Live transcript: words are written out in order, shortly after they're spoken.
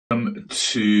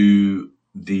to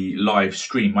the live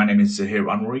stream. My name is Zahir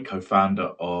Anwari,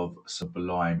 co-founder of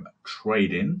Sublime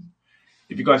Trading.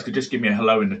 If you guys could just give me a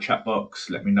hello in the chat box,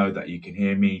 let me know that you can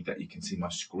hear me, that you can see my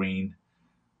screen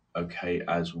okay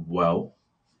as well.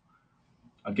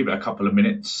 I'll give it a couple of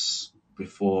minutes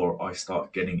before I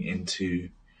start getting into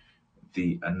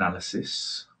the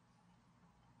analysis.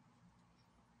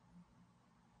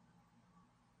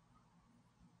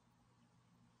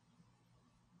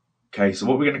 Okay, so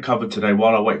what we're going to cover today,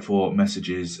 while I wait for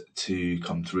messages to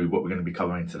come through, what we're going to be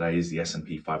covering today is the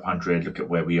S&P 500. Look at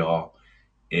where we are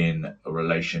in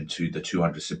relation to the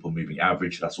 200 simple moving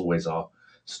average. That's always our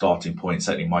starting point,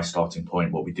 certainly my starting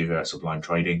point, what we do here at Sublime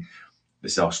Trading.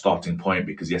 This is our starting point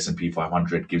because the S&P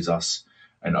 500 gives us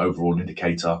an overall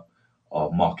indicator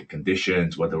of market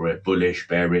conditions, whether we're bullish,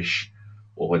 bearish,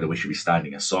 or whether we should be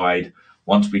standing aside.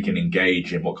 Once we can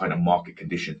engage in what kind of market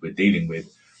conditions we're dealing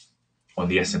with on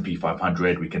the S&P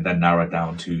 500, we can then narrow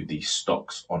down to the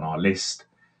stocks on our list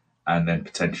and then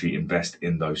potentially invest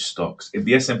in those stocks. If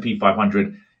the S&P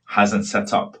 500 hasn't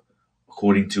set up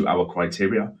according to our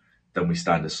criteria, then we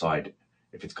stand aside.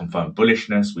 If it's confirmed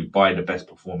bullishness, we buy the best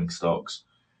performing stocks.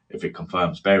 If it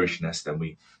confirms bearishness, then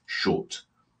we short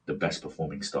the best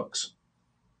performing stocks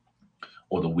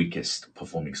or the weakest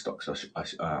performing stocks,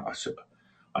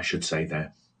 I should say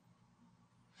there.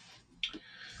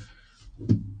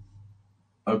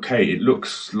 Okay, it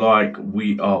looks like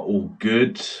we are all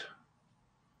good.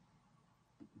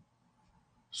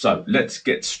 So let's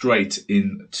get straight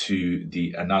into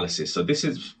the analysis. So this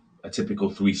is a typical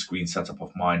three-screen setup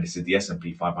of mine. This is the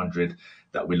S&P 500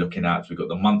 that we're looking at. We've got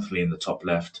the monthly in the top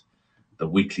left, the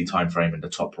weekly time frame in the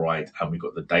top right, and we've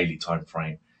got the daily time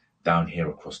frame down here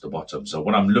across the bottom. So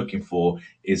what I'm looking for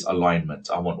is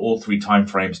alignment. I want all three time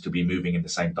frames to be moving in the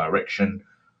same direction,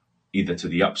 either to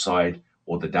the upside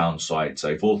or the downside. So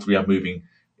if all three are moving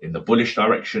in the bullish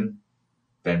direction,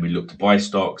 then we look to buy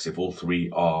stocks. If all three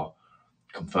are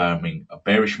confirming a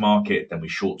bearish market, then we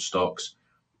short stocks.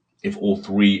 If all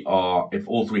three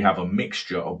have a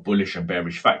mixture of bullish and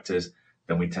bearish factors,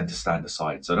 then we tend to stand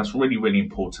aside. So that's really, really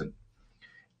important.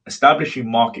 Establishing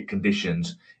market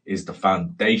conditions is the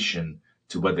foundation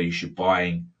to whether you should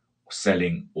buying,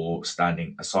 selling, or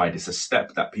standing aside. It's a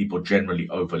step that people generally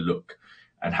overlook,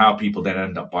 and how people then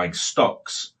end up buying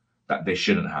stocks that they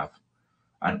shouldn't have,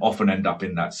 and often end up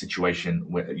in that situation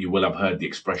where you will have heard the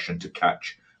expression to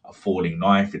catch a falling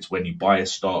knife. It's when you buy a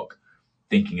stock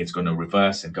thinking it's going to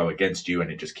reverse and go against you, and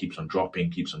it just keeps on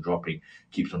dropping,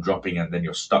 and then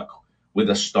you're stuck with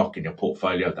a stock in your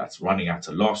portfolio that's running at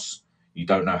a loss. You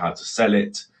don't know how to sell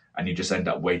it, and you just end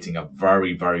up waiting a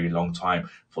very, very long time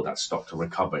for that stock to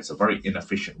recover. It's a very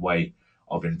inefficient way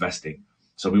of investing.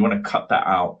 So we want to cut that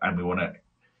out, and we want to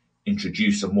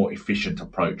introduce a more efficient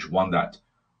approach, one that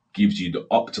gives you the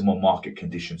optimal market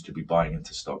conditions to be buying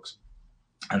into stocks.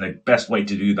 And the best way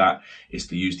to do that is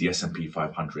to use the S&P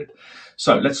 500.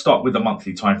 So let's start with the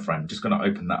monthly time frame. I'm just going to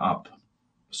open that up.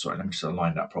 Sorry, let me just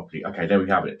align that properly. Okay, there we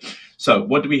have it. So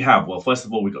what do we have? Well, first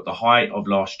of all, we got the high of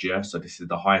last year. So this is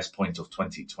the highest point of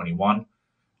 2021.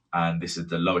 And this is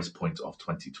the lowest point of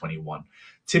 2021.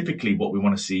 Typically, what we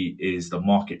want to see is the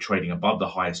market trading above the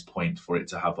highest point for it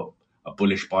to have a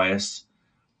bullish bias.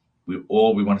 We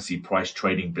want to see price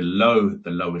trading below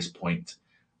the lowest point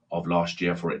of last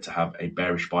year for it to have a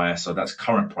bearish bias. So that's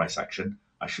current price action.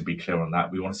 I should be clear on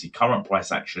that. We want to see current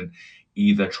price action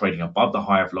either trading above the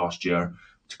high of last year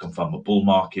to confirm a bull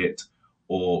market,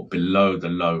 or below the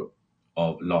low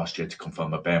of last year to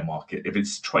confirm a bear market. If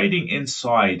it's trading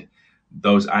inside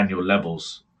those annual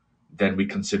levels, then we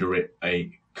consider it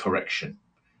a correction.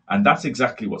 And that's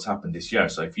exactly what's happened this year.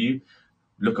 So if you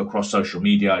look across social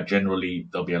media, generally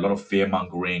there'll be a lot of fear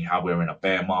mongering, how we're in a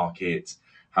bear market,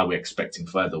 how we're expecting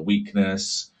further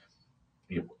weakness,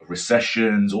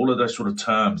 recessions, all of those sort of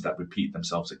terms that repeat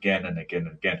themselves again and again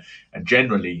and again. And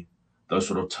generally, those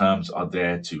sort of terms are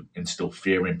there to instill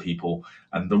fear in people.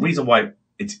 And the reason why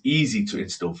it's easy to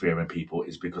instill fear in people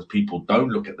is because people don't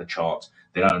look at the charts,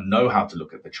 they don't know how to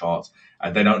look at the charts,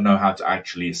 and they don't know how to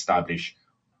actually establish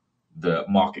the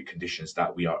market conditions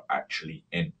that we are actually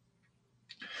in.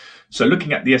 So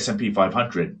looking at the S&P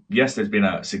 500, yes, there's been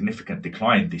a significant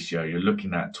decline this year. You're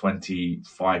looking at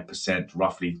 25%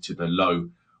 roughly to the low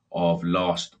of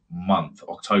last month,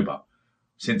 October.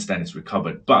 Since then, it's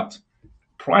recovered. But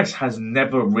price has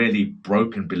never really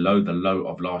broken below the low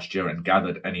of last year and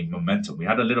gathered any momentum. We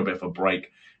had a little bit of a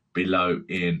break below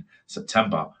in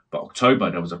September, but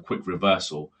October, there was a quick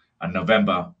reversal. And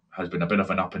November has been a bit of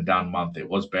an up and down month. It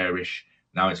was bearish.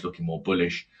 Now it's looking more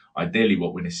bullish. Ideally,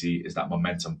 what we're going to see is that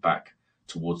momentum back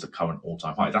towards the current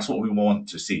all-time high. That's what we want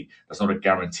to see. That's not a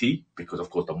guarantee because, of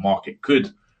course, the market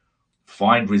could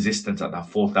find resistance at that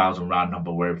 4,000 round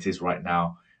number where it is right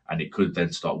now, and it could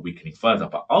then start weakening further.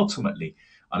 But ultimately,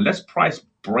 unless price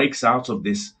breaks out of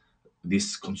this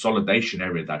consolidation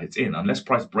area that it's in, unless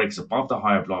price breaks above the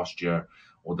high of last year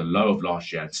or the low of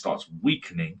last year and starts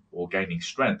weakening or gaining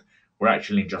strength, we're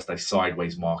actually in just a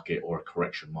sideways market or a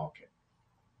correction market.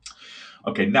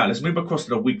 Okay, now let's move across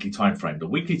to the weekly time frame. The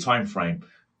weekly time frame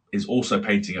is also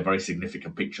painting a very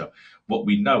significant picture. What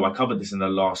we know, I covered this in the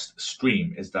last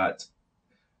stream, is that,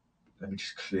 let me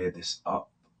just clear this up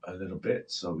a little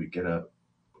bit so we get a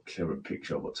clearer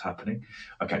picture of what's happening.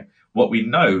 Okay, what we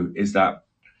know is that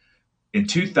in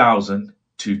 2000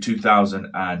 to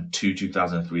 2002,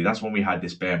 2003, that's when we had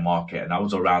this bear market, and that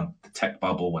was around the tech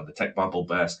bubble. When the tech bubble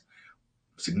burst,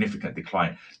 significant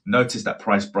decline. Notice that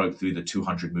price broke through the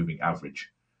 200 moving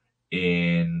average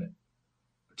in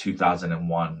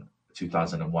 2001.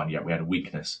 Yeah, we had a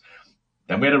weakness.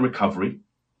 Then we had a recovery.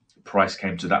 Price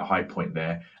came to that high point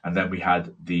there, and then we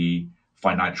had the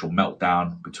financial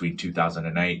meltdown between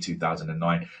 2008,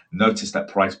 2009. Notice that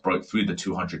price broke through the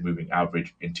 200 moving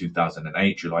average in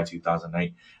 2008, July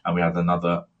 2008, and we had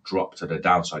another drop to the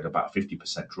downside, about a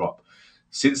 50% drop.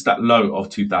 Since that low of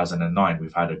 2009,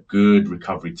 we've had a good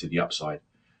recovery to the upside.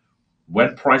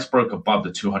 When price broke above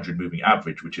the 200 moving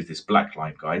average, which is this black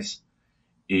line, guys,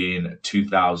 in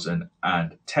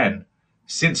 2010,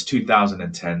 since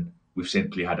 2010, we've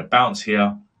simply had a bounce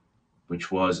here,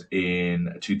 which was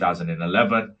in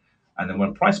 2011. And then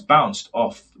when price bounced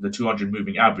off the 200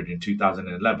 moving average in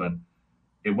 2011,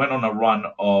 it went on a run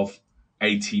of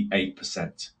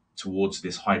 88% towards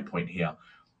this high point here.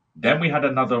 Then we had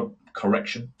another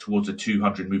correction towards the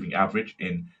 200 moving average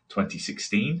in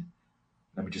 2016.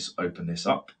 Let me just open this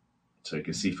up so you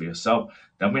can see for yourself.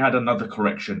 Then we had another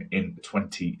correction in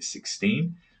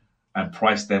 2016, and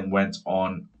price then went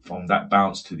on from that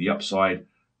bounce to the upside.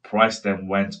 Price then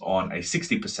went on a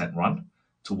 60% run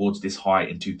towards this high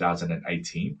in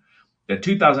 2018. Then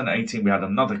 2018, we had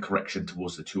another correction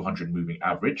towards the 200 moving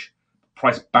average.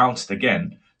 Price bounced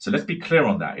again. So let's be clear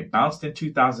on that. It bounced in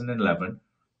 2011,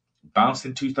 bounced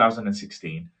in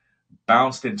 2016,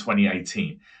 bounced in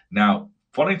 2018. Now,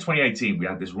 following 2018, we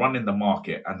had this run in the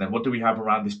market. And then what do we have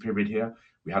around this period here?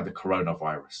 We had the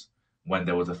coronavirus, when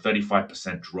there was a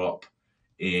 35% drop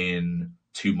in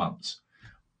 2 months.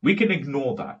 We can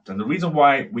ignore that. And the reason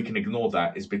why we can ignore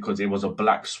that is because it was a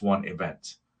black swan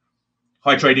event.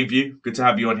 Hi, TradingView. Good to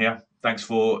have you on here. Thanks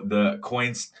for the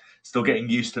coins. Still getting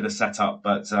used to the setup,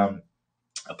 but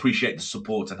appreciate the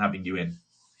support and having you in.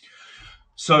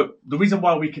 So the reason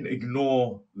why we can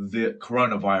ignore the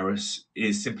coronavirus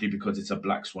is simply because it's a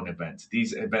black swan event.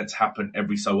 These events happen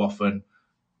every so often.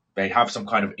 They have some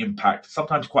kind of impact,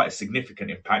 sometimes quite a significant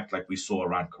impact, like we saw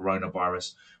around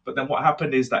coronavirus. But then what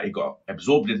happened is that it got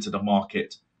absorbed into the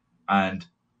market and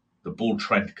the bull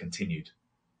trend continued.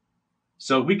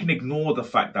 So we can ignore the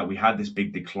fact that we had this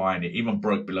big decline. It even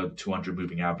broke below the 200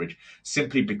 moving average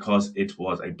simply because it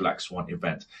was a black swan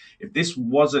event. If this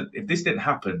didn't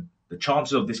happen, the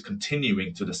chances of this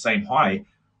continuing to the same high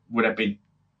would have been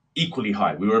equally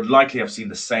high. We would likely have seen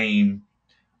the same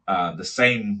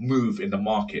move in the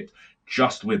market,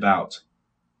 just without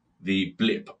the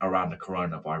blip around the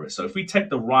coronavirus. So if we take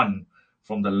the run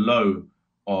from the low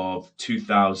of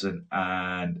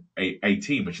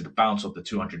 2018, which is the bounce of the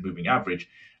 200 moving average,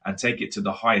 and take it to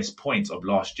the highest point of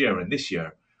last year and this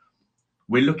year,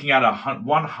 we're looking at a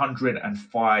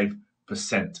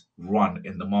 105% run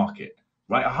in the market,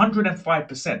 right?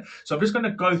 105%. So I'm just going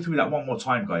to go through that one more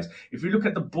time, guys. If you look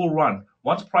at the bull run,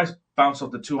 once price bounced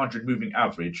off the 200 moving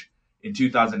average in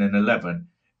 2011,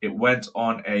 it went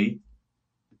on a,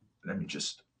 let me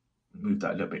just move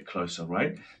that a little bit closer,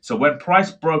 right? So when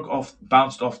price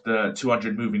bounced off the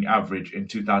 200 moving average in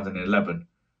 2011,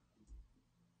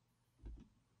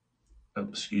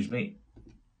 excuse me,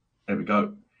 there we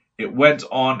go. It went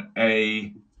on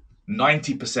a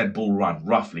 90% bull run,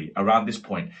 roughly around this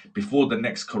point, before the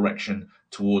next correction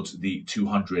towards the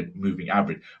 200 moving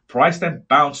average. Price then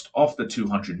bounced off the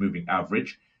 200 moving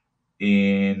average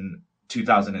in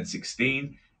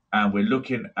 2016, and we're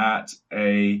looking at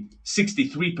a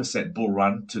 63% bull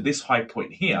run to this high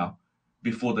point here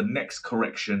before the next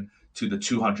correction to the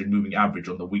 200 moving average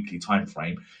on the weekly time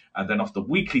frame. And then off the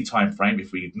weekly time frame,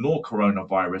 if we ignore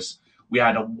coronavirus, we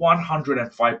had a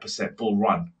 105% bull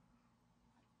run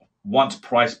once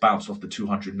price bounced off the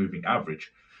 200 moving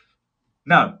average.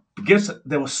 Now, because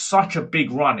there was such a big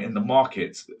run in the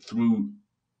markets through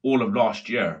all of last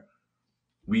year,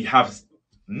 we have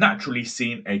naturally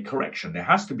seen a correction. There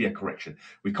has to be a correction.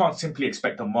 We can't simply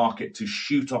expect the market to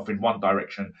shoot off in one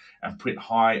direction and print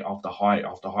high after high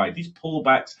after high. These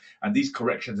pullbacks and these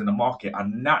corrections in the market are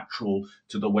natural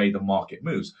to the way the market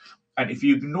moves. And if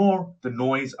you ignore the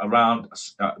noise around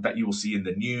that you will see in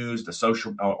the news, the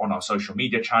social on our social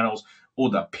media channels, all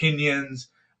the opinions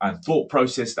and thought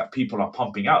process that people are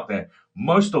pumping out there,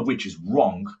 most of which is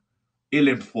wrong,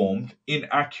 ill-informed,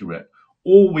 inaccurate,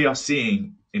 all we are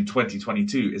seeing in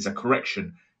 2022 is a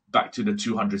correction back to the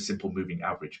 200 simple moving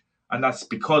average. And that's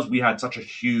because we had such a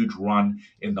huge run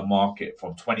in the market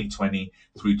from 2020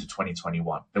 through to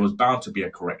 2021. There was bound to be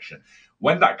a correction.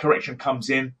 When that correction comes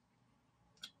in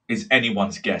is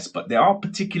anyone's guess, but there are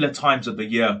particular times of the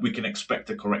year we can expect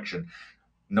a correction.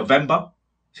 November,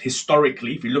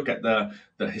 historically, if you look at the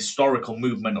historical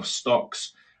movement of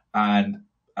stocks and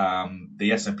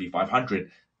the S&P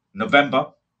 500,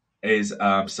 November is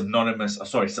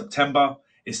September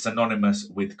is synonymous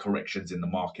with corrections in the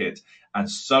market, and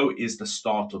so is the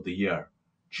start of the year.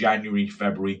 January,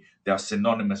 February, they are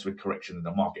synonymous with correction in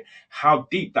the market. How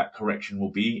deep that correction will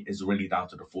be is really down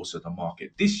to the force of the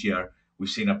market. This year, we've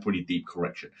seen a pretty deep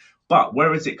correction. But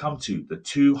where has it come to? The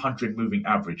 200 moving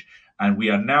average. And we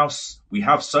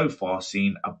have so far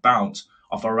seen a bounce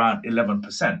of around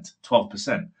 11%,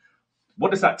 12%.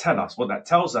 What does that tell us? What that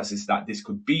tells us is that this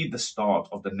could be the start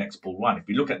of the next bull run. If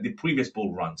you look at the previous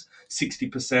bull runs,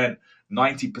 60%,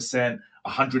 90%,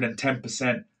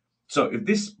 110%. So if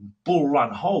this bull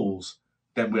run holds,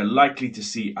 then we're likely to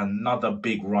see another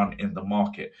big run in the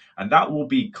market. And that will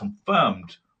be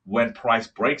confirmed when price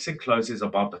breaks and closes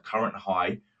above the current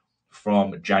high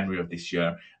from January of this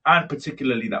year, and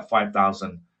particularly that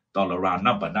 $5,000 round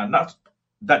number. Now,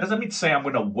 that doesn't mean to say I'm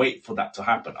going to wait for that to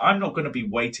happen. I'm not going to be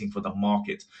waiting for the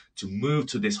market to move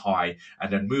to this high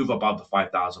and then move above the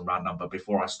 5,000 round number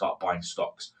before I start buying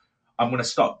stocks. I'm going to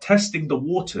start testing the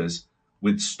waters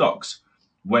with stocks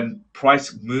when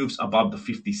price moves above the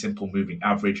 50 simple moving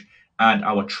average and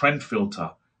our trend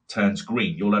filter turns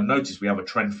green. You'll have noticed we have a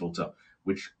trend filter,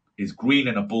 which is green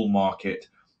in a bull market,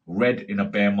 red in a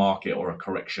bear market or a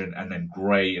correction, and then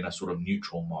gray in a sort of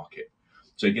neutral market.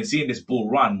 So you can see in this bull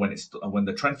run when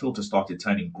the trend filter started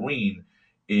turning green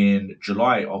in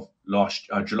July of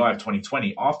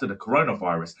 2020 after the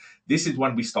coronavirus, this is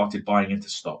when we started buying into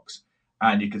stocks.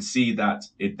 And you can see that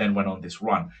it then went on this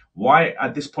run. Why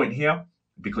at this point here?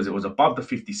 Because it was above the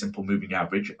 50 simple moving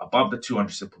average, above the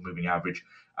 200 simple moving average,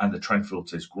 and the trend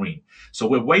filter is green. So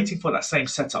we're waiting for that same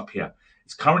setup here.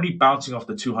 It's currently bouncing off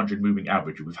the 200 moving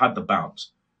average. We've had the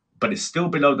bounce, but it's still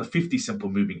below the 50 simple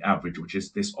moving average, which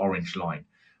is this orange line.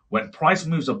 When price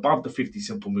moves above the 50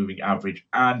 simple moving average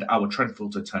and our trend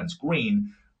filter turns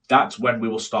green, that's when we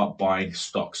will start buying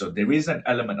stocks. So there is an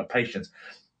element of patience.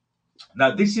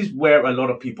 Now, this is where a lot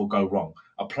of people go wrong.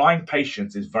 Applying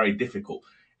patience is very difficult.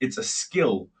 It's a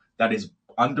skill that is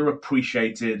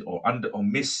underappreciated or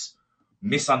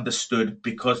misunderstood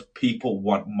because people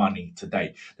want money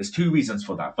today. There's two reasons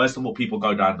for that. First of all, people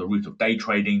go down the route of day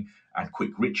trading and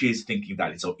quick riches, thinking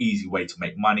that it's an easy way to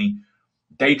make money.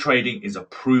 Day trading is a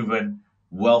proven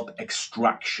wealth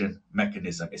extraction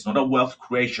mechanism. It's not a wealth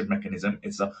creation mechanism.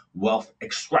 It's a wealth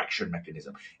extraction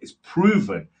mechanism. It's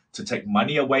proven to take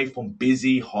money away from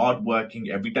busy,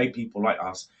 hardworking, everyday people like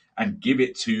us and give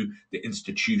it to the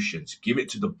institutions, give it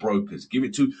to the brokers, give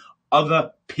it to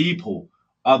other people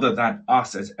other than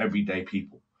us as everyday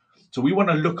people. So we want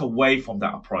to look away from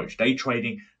that approach. Day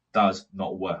trading does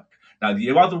not work. Now,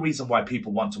 the other reason why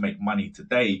people want to make money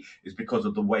today is because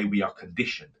of the way we are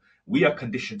conditioned. We are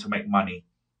conditioned to make money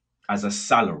as a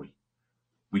salary.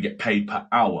 We get paid per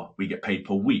hour. We get paid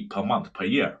per week, per month, per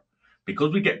year.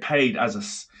 Because we get paid as a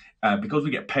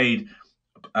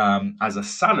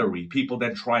salary, people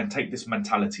then try and take this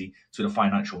mentality to the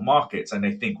financial markets, and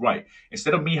they think, right,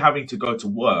 instead of me having to go to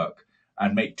work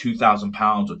and make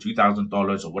 £2,000 or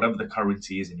 $2,000 or whatever the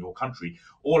currency is in your country,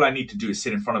 all I need to do is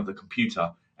sit in front of the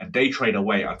computer and day trade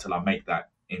away until I make that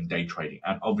in day trading.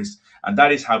 And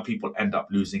that is how people end up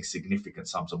losing significant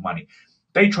sums of money.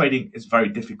 Day trading is very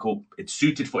difficult. It's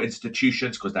suited for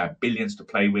institutions because they have billions to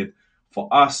play with. For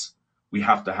us, we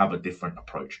have to have a different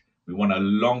approach. We want a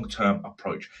long-term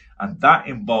approach. And that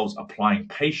involves applying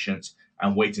patience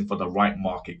and waiting for the right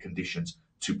market conditions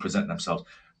to present themselves.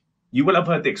 You will have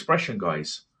heard the expression,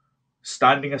 guys,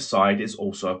 standing aside is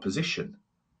also a position.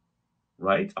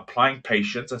 Right? Applying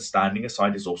patience and standing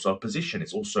aside is also a position.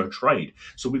 It's also a trade.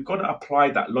 So we've got to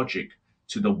apply that logic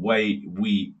to the way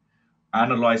we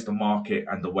analyze the market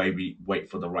and the way we wait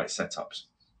for the right setups.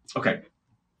 Okay.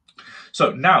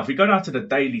 So now, if we go down to the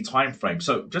daily time frame,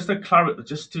 so just to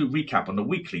recap on the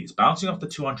weekly, it's bouncing off the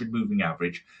 200 moving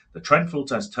average. The trend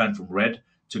filter has turned from red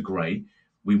to grey.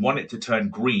 We want it to turn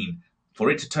green.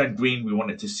 For it to turn green, we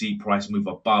want it to see price move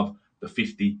above the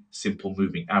 50 simple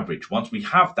moving average. Once we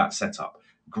have that set up,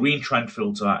 green trend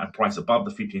filter and price above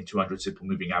the 50 and 200 simple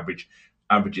moving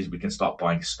averages, we can start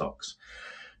buying stocks.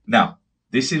 Now,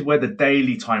 this is where the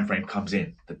daily time frame comes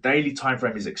in. The daily time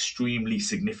frame is extremely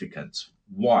significant.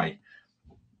 Why?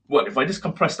 Well, if I just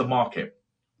compress the market,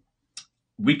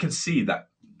 we can see that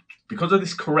because of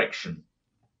this correction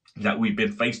that we've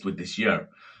been faced with this year,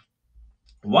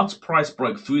 once price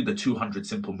broke through the 200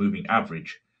 simple moving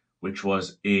average, which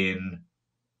was in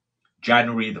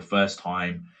January the first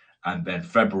time, and then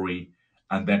February,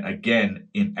 and then again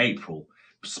in April,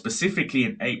 specifically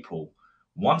in April,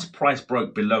 once price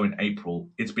broke below in April,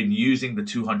 it's been using the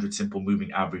 200 simple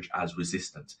moving average as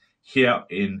resistance. Here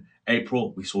in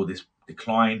April, we saw this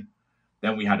decline.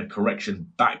 Then we had a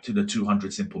correction back to the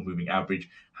 200 simple moving average,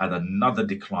 had another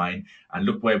decline. And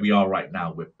look where we are right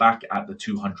now. We're back at the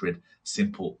 200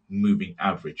 simple moving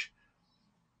average.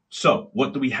 So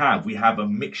what do we have? We have a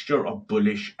mixture of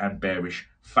bullish and bearish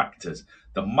factors.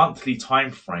 The monthly time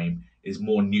frame is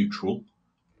more neutral,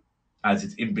 as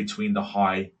it's in between the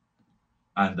high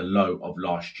and the low of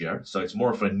last year. So it's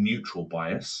more of a neutral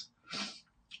bias.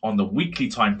 On the weekly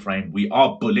time frame, we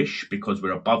are bullish because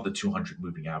we're above the 200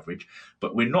 moving average,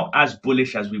 but we're not as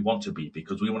bullish as we want to be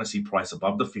because we want to see price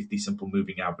above the 50 simple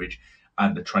moving average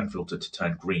and the trend filter to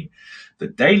turn green. The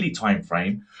daily time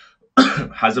frame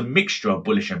has a mixture of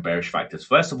bullish and bearish factors.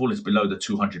 First of all, it's below the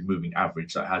 200 moving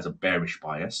average, so it has a bearish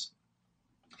bias.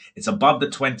 It's above the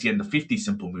 20 and the 50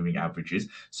 simple moving averages,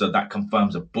 so that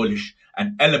confirms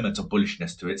an element of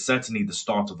bullishness to it, certainly the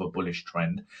start of a bullish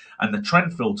trend. And the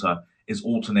trend filter is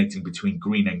alternating between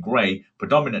green and grey,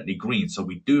 predominantly green, so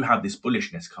we do have this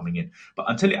bullishness coming in. But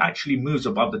until it actually moves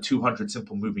above the 200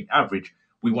 simple moving average,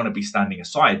 we want to be standing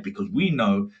aside because we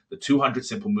know the 200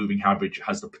 simple moving average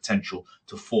has the potential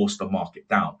to force the market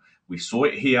down. We saw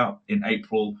it here in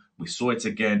April, we saw it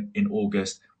again in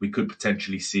August, we could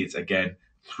potentially see it again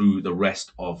through the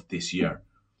rest of this year.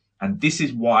 And this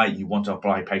is why you want to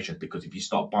apply patience, because if you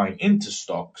start buying into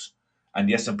stocks and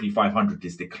the S&P 500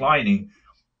 is declining,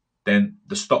 then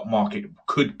the stock market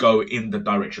could go in the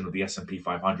direction of the S&P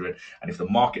 500. And if the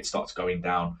market starts going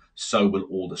down, so will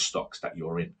all the stocks that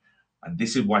you're in. And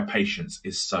this is why patience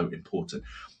is so important.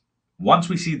 Once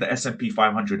we see the S&P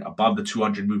 500 above the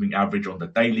 200 moving average on the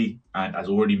daily, and as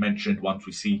already mentioned, once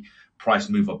we see price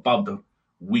move above the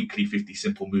weekly 50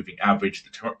 simple moving average,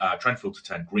 the trend filter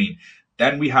turn green,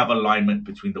 then we have alignment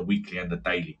between the weekly and the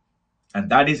daily. And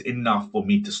that is enough for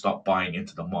me to start buying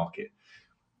into the market.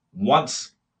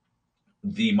 Once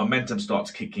the momentum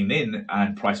starts kicking in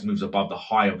and price moves above the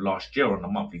high of last year on the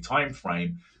monthly time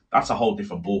frame, that's a whole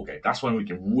different ballgame. That's when we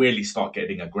can really start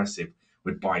getting aggressive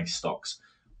with buying stocks.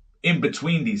 In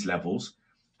between these levels,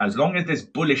 as long as there's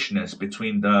bullishness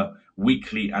between the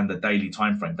weekly and the daily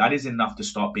time frame, that is enough to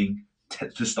start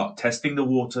testing the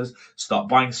waters, start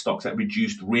buying stocks at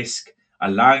reduced risk,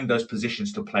 allowing those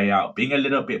positions to play out, being a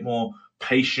little bit more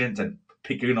patient and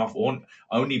picking off on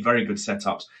only very good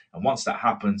setups. And once that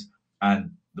happens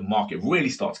and the market really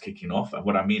starts kicking off, and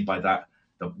what I mean by that,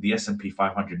 the S&P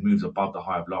 500 moves above the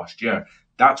high of last year,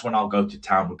 that's when I'll go to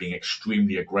town with being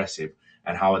extremely aggressive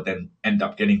and how I then end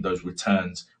up getting those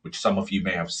returns, which some of you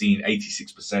may have seen,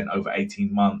 86% over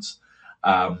 18 months.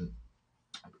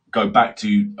 Go back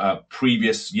to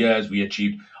previous years, we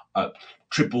achieved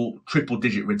triple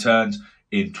digit returns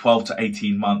in 12 to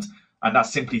 18 months. And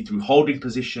that's simply through holding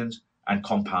positions and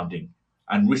compounding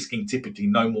and risking typically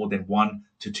no more than 1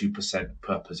 to 2%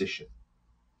 per position.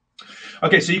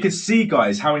 Okay, so you can see,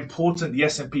 guys, how important the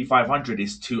S&P 500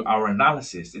 is to our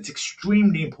analysis. It's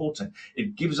extremely important.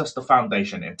 It gives us the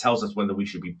foundation. It tells us whether we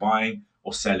should be buying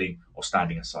or selling or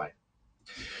standing aside.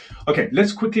 Okay,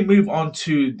 let's quickly move on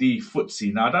to the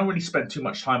FTSE. Now, I don't really spend too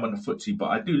much time on the FTSE, but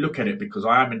I do look at it because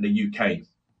I am in the UK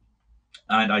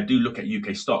and I do look at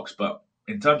UK stocks. But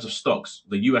in terms of stocks,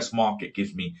 the US market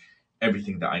gives me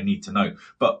everything that I need to know.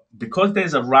 But because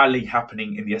there's a rally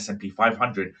happening in the S&P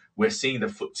 500, we're seeing the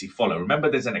FTSE follow. Remember,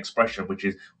 there's an expression which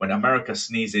is when America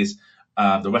sneezes,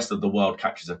 the rest of the world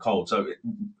catches a cold. So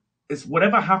it's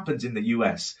whatever happens in the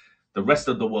US, the rest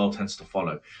of the world tends to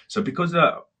follow. So because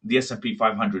the S&P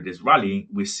 500 is rallying,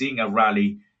 we're seeing a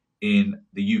rally in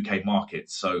the UK market.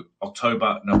 So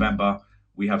October, November,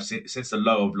 we have seen, since the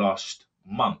low of last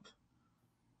month,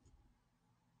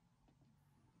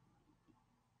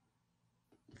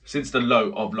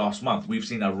 we've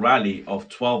seen a rally of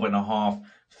 12.5%,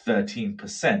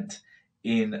 13%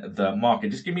 in the market.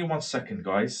 Just give me 1 second,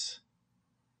 guys.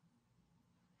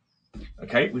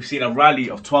 Okay, we've seen a rally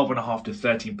of 12.5 to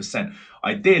 13%.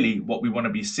 Ideally, what we want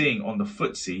to be seeing on the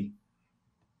FTSE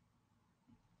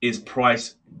is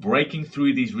price breaking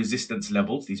through these resistance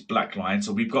levels, these black lines.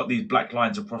 So we've got these black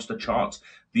lines across the charts.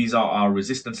 These are our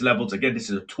resistance levels. Again, this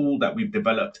is a tool that we've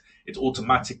developed. It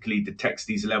automatically detects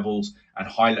these levels and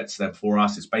highlights them for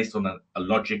us. It's based on a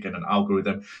logic and an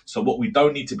algorithm. So what we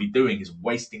don't need to be doing is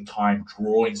wasting time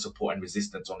drawing support and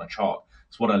resistance on a chart.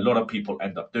 It's what a lot of people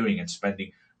end up doing and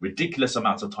spending ridiculous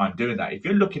amounts of time doing that. If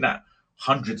you're looking at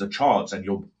hundreds of charts and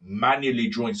you're manually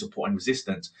drawing support and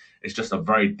resistance, it's just a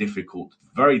very difficult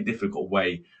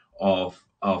way of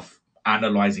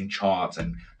analyzing charts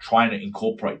and trying to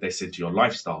incorporate this into your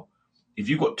lifestyle. If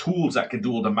you've got tools that can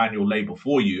do all the manual labor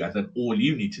for you, and then all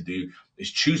you need to do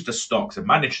is choose the stocks and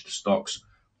manage the stocks,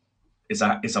 it's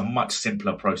a much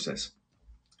simpler process.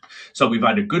 So we've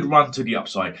had a good run to the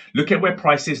upside. Look at where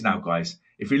price is now, guys.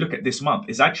 If we look at this month,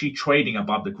 it's actually trading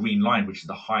above the green line, which is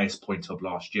the highest point of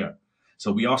last year.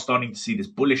 So we are starting to see this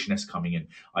bullishness coming in.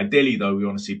 Ideally, though, we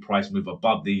want to see price move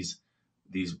above these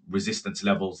resistance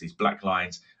levels, these black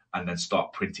lines, and then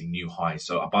start printing new highs.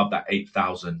 So above that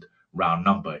 8,000 round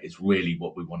number is really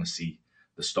what we want to see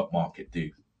the stock market do.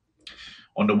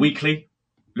 On the weekly,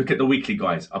 look at the weekly,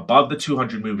 guys. Above the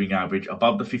 200 moving average,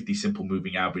 above the 50 simple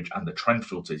moving average, and the trend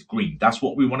filter is green. That's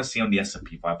what we want to see on the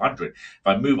S&P 500. If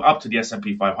I move up to the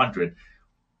S&P 500,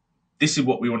 this is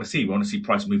what we want to see. We want to see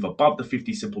price move above the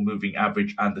 50 simple moving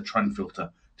average and the trend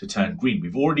filter to turn green.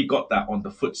 We've already got that on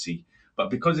the FTSE, but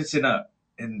because it's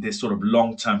in this sort of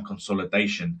long-term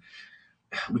consolidation,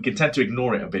 we can tend to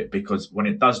ignore it a bit, because when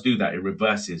it does do that, it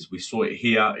reverses. We saw it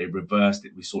here, it reversed.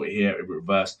 We saw it here, it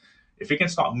reversed. If it can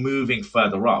start moving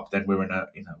further up, then we're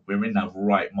in a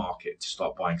right market to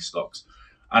start buying stocks.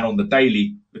 And on the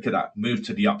daily, look at that move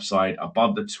to the upside,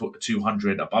 above the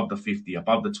 200, above the 50,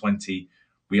 above the 20.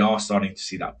 We are starting to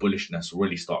see that bullishness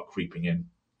really start creeping in.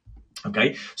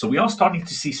 Okay, so we are starting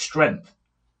to see strength,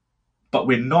 but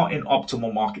we're not in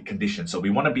optimal market conditions. So we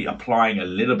want to be applying a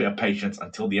little bit of patience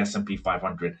until the S&P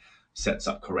 500 sets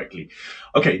up correctly.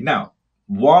 Okay, now,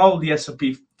 while the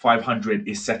S&P 500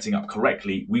 is setting up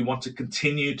correctly, we want to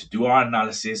continue to do our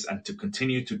analysis and to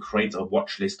continue to create a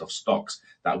watch list of stocks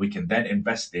that we can then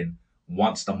invest in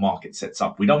once the market sets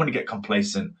up. We don't want to get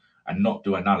complacent and not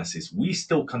do analysis. We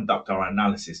still conduct our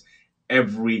analysis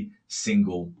every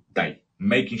single day,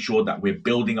 making sure that we're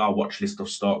building our watch list of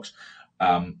stocks,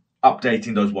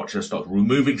 updating those watch list stocks,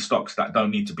 removing stocks that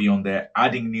don't need to be on there,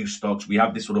 adding new stocks. We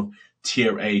have this sort of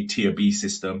tier A, tier B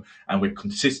system, and we're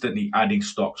consistently adding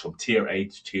stocks from tier A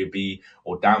to tier B,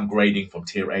 or downgrading from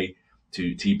tier A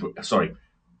to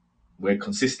we're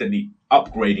consistently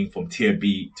upgrading from tier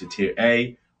B to tier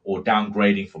A, or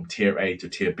downgrading from tier A to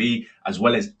tier B, as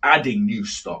well as adding new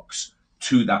stocks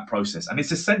to that process. And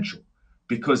it's essential,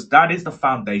 because that is the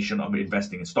foundation of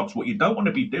investing in stocks. What you don't want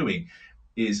to be doing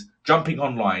is jumping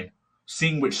online,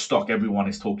 seeing which stock everyone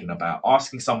is talking about,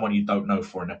 asking someone you don't know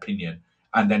for an opinion,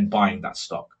 and then buying that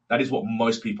stock. That is what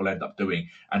most people end up doing,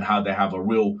 and how they have a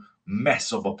real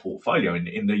mess of a portfolio.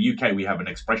 In the UK, we have an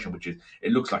expression which is,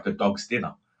 it looks like a dog's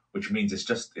dinner, which means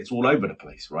it's all over the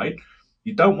place, right?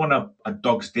 You don't want a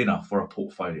dog's dinner for a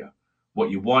portfolio.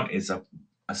 What you want is a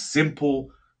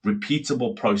simple,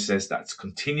 repeatable process that's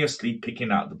continuously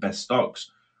picking out the best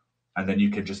stocks, and then you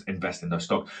can just invest in those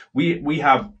stocks. We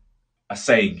have a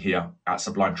saying here at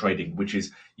Sublime Trading, which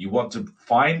is, you want to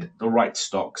find the right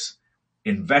stocks,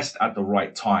 invest at the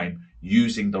right time,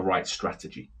 using the right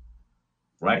strategy,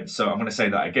 right? So I'm going to say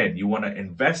that again. You want to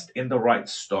invest in the right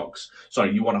stocks.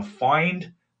 Sorry, you want to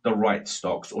find the right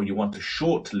stocks, or you want to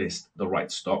shortlist the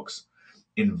right stocks,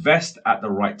 invest at the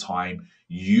right time,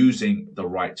 using the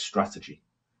right strategy.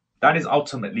 That is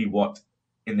ultimately what,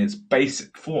 in its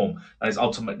basic form, that is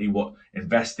ultimately what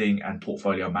investing and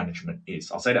portfolio management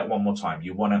is. I'll say that one more time.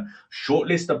 You want to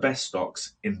shortlist the best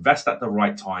stocks, invest at the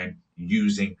right time,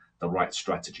 using the right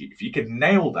strategy. If you can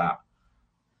nail that,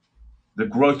 the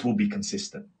growth will be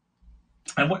consistent.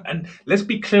 And let's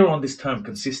be clear on this term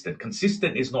consistent.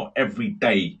 Consistent is not every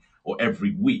day or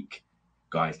every week,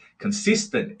 guys.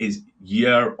 Consistent is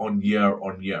year on year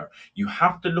on year. You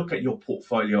have to look at your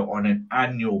portfolio on an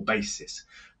annual basis,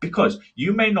 because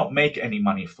you may not make any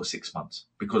money for 6 months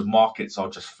because markets are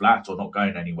just flat or not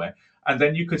going anywhere. And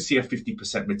then you could see a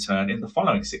 50% return in the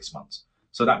following 6 months.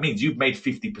 So that means you've made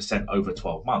 50% over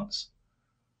 12 months.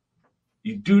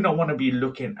 You do not want to be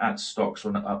looking at stocks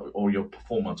or your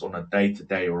performance on a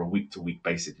day-to-day or a week-to-week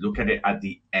basis. Look at it at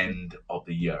the end of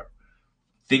the year.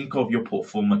 Think of your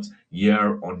performance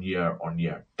year on year on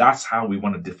year. That's how we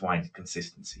want to define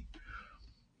consistency.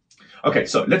 Okay,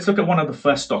 so let's look at one of the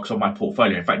first stocks on my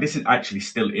portfolio. In fact, this is actually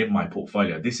still in my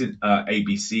portfolio. This is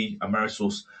ABC,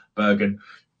 Amerisource Bergen.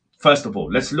 First of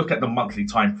all, let's look at the monthly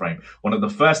time frame. One of the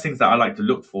first things that I like to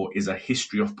look for is a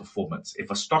history of performance.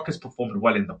 If a stock has performed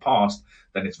well in the past,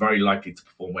 then it's very likely to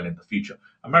perform well in the future.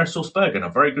 Amerisource Bergen, a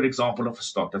very good example of a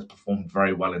stock that's performed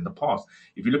very well in the past.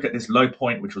 If you look at this low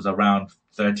point, which was around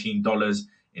 $13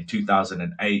 in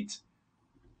 2008,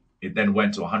 it then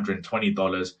went to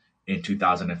 $120 in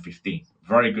 2015.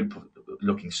 Very good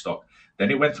looking stock. Then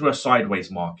it went through a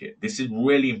sideways market. This is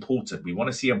really important. We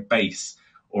want to see a base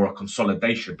or a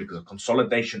consolidation, because a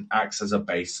consolidation acts as a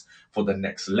base for the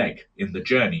next leg in the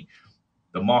journey.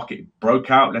 The market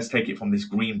broke out. Let's take it from this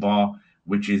green bar,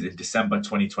 which is in December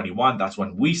 2021. That's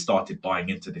when we started buying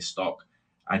into this stock.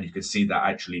 And you can see that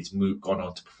actually it's gone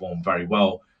on to perform very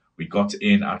well. We got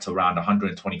in at around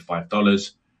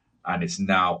 $125 and it's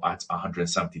now at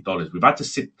 $170. We've had to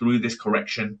sit through this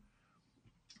correction.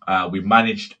 We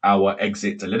managed our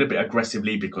exit a little bit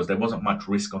aggressively because there wasn't much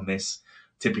risk on this,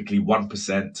 typically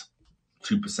 1%,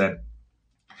 2%.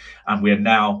 And we are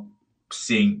now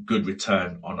seeing good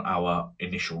return on our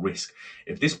initial risk.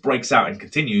 If this breaks out and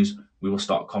continues, we will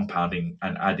start compounding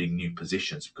and adding new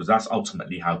positions, because that's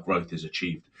ultimately how growth is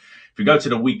achieved. If we go to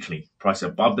the weekly, price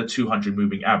above the 200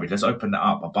 moving average, let's open that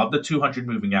up. Above the 200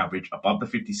 moving average, above the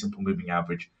 50 simple moving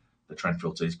average, the trend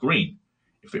filter is green.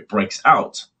 If it breaks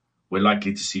out, we're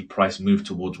likely to see price move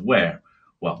towards where?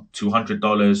 Well,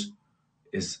 $200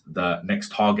 is the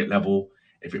next target level.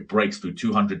 If it breaks through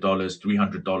 $200,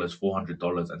 $300,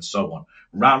 $400, and so on.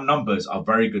 Round numbers are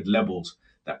very good levels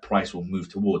that price will move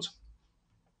towards.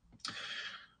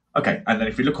 Okay, and then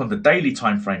if you look on the daily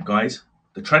time frame, guys,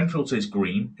 the trend filter is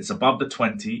green. It's above the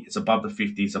 20, it's above the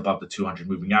 50, it's above the 200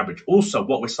 moving average. Also,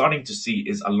 what we're starting to see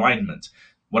is alignment.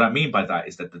 What I mean by that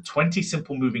is that the 20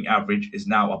 simple moving average is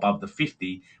now above the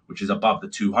 50, which is above the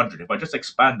 200. If I just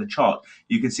expand the chart,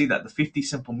 you can see that the 50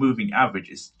 simple moving average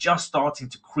is just starting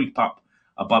to creep up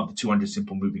above the 200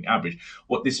 simple moving average.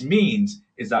 What this means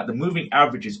is that the moving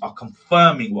averages are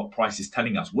confirming what price is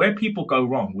telling us. Where people go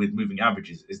wrong with moving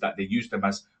averages is that they use them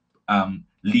as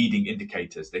leading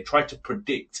indicators. They try to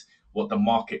predict what the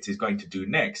market is going to do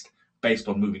next based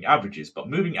on moving averages, but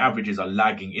moving averages are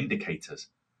lagging indicators.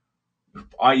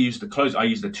 I use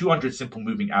the 200 simple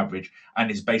moving average,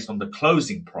 and it's based on the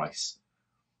closing price.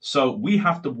 So we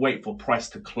have to wait for price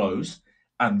to close,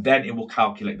 and then it will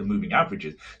calculate the moving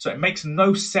averages. So it makes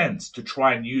no sense to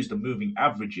try and use the moving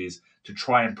averages to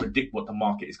try and predict what the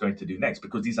market is going to do next,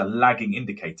 because these are lagging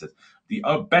indicators. The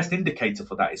best indicator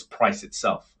for that is price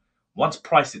itself. Once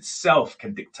price itself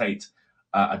can dictate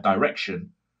a direction,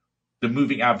 the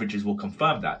moving averages will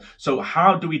confirm that. So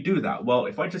how do we do that? Well,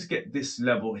 if I just get this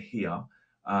level here,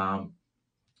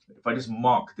 if I just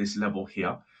mark this level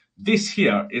here, this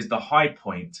here is the high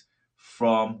point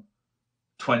from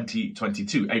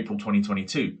 2022, April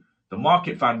 2022. The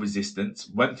market found resistance,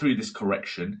 went through this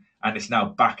correction, and it's now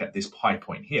back at this high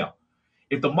point here.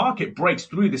 If the market breaks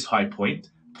through this high point,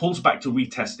 pulls back to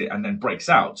retest it, and then breaks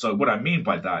out. So what I mean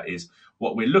by that is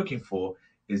what we're looking for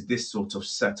is this sort of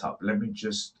setup. Let me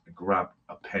just grab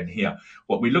a pen here.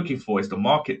 What we're looking for is the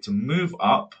market to move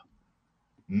up,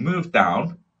 move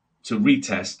down to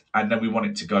retest, and then we want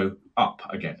it to go up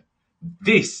again.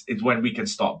 This is when we can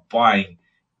start buying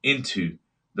into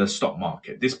the stock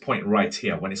market. This point right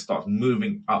here, when it starts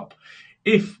moving up.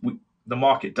 If the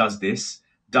market does this,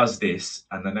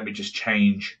 and then let me just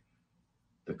change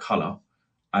the color,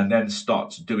 and then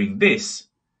starts doing this,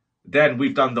 then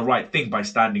we've done the right thing by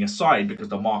standing aside, because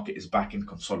the market is back in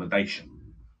consolidation.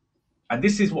 And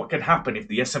this is what can happen if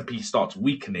the S&P starts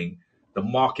weakening. The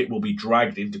market will be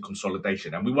dragged into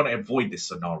consolidation, and we want to avoid this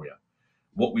scenario.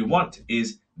 What we want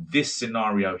is this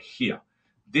scenario here.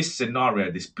 This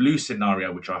scenario, this blue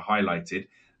scenario, which I highlighted,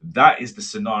 that is the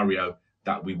scenario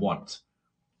that we want.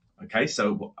 Okay,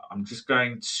 so I'm just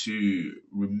going to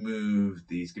remove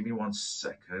these. Give me 1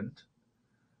 second.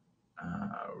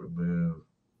 Remove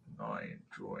 9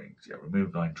 drawings. Yeah,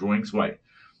 remove 9 drawings. Right.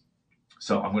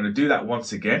 So I'm going to do that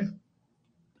once again.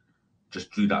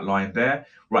 Just drew that line there.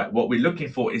 Right, what we're looking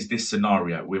for is this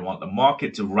scenario. We want the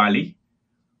market to rally.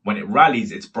 When it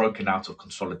rallies, it's broken out of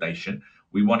consolidation.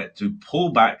 We want it to pull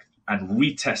back and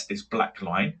retest this black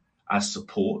line as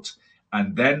support.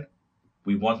 And then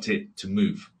we want it to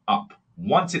move up.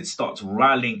 Once it starts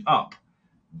rallying up,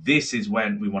 this is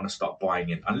when we want to start buying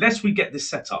in. Unless we get this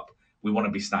set up, we want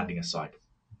to be standing aside.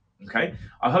 Okay,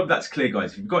 I hope that's clear,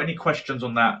 guys. If you've got any questions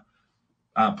on that,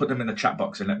 put them in the chat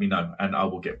box and let me know, and I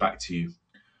will get back to you.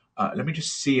 Let me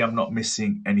just see I'm not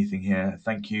missing anything here.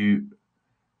 Thank you.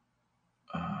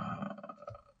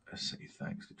 Let's say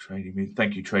thanks to TradingView.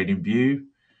 Thank you, TradingView.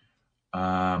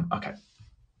 Okay.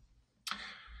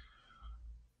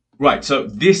 Right, so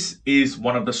this is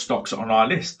one of the stocks on our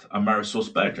list,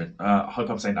 AmerisourceBergen. I hope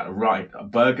I'm saying that right.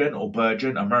 Bergen or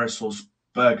Bergen,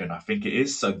 AmerisourceBergen, I think it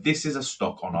is. So this is a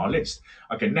stock on our list.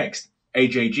 Okay, next,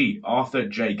 AJG, Arthur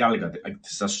J. Gallagher.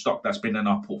 This is a stock that's been in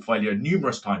our portfolio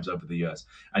numerous times over the years,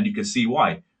 and you can see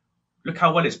why. Look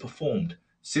how well it's performed.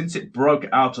 Since it broke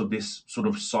out of this sort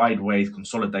of sideways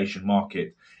consolidation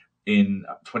market in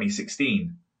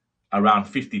 2016, around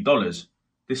 $50,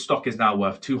 this stock is now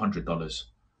worth $200.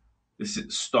 This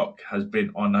stock has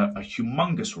been on a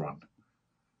humongous run.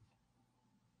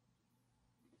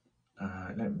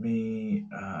 Let me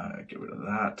get rid of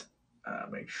that.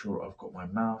 Make sure I've got my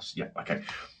mouse. Yeah, okay.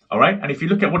 All right. And if you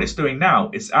look at what it's doing now,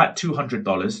 it's at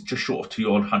 $200, just short of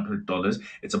 $200.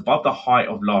 It's above the high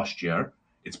of last year.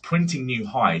 It's printing new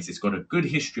highs. It's got a good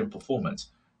history of performance.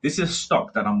 This is a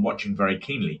stock that I'm watching very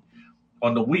keenly.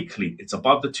 On the weekly, it's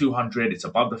above the 200. It's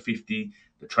above the 50.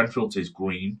 The trend filter is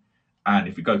green. And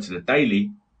if you go to the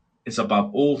daily, it's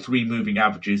above all three moving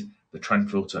averages. The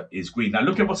trend filter is green. Now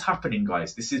look at what's happening,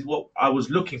 guys. This is what I was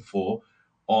looking for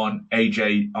on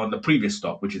the previous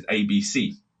stock, which is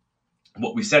ABC.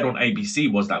 What we said on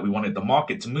ABC was that we wanted the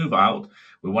market to move out,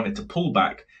 we wanted to pull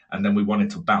back, and then we wanted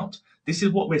to bounce. This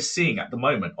is what we're seeing at the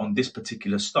moment on this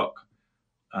particular stock.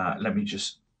 Let me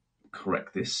just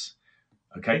correct this.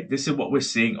 Okay, this is what we're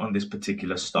seeing on this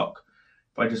particular stock.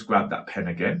 If I just grab that pen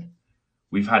again,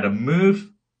 we've had a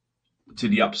move to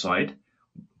the upside.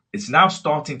 It's now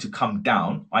starting to come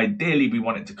down. Ideally, we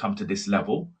want it to come to this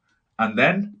level, and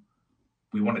then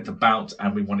we want it to bounce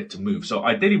and we want it to move. So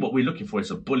ideally, what we're looking for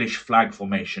is a bullish flag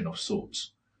formation of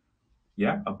sorts.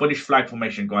 Yeah, a bullish flag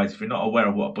formation, guys. If you're not aware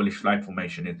of what a bullish flag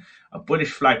formation is, a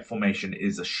bullish flag formation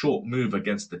is a short move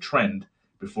against the trend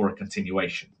before a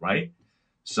continuation, right?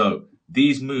 So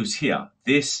these moves here,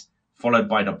 this followed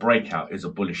by the breakout is a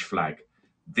bullish flag.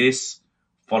 This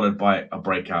followed by a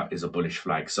breakout is a bullish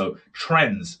flag. So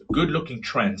trends, good-looking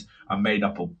trends, are made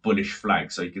up of bullish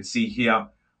flags. So you can see here,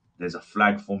 there's a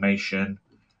flag formation.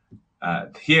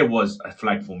 Here was a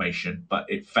flag formation, but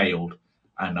it failed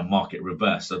and the market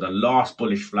reversed. So the last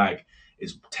bullish flag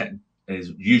is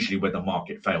usually where the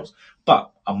market fails.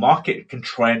 But a market can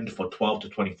trend for 12 to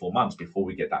 24 months before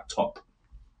we get that top.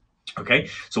 Okay,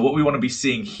 so what we want to be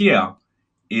seeing here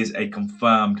is a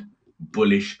confirmed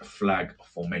bullish flag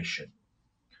formation.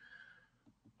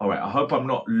 All right, I hope I'm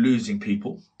not losing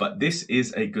people, but this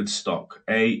is a good stock.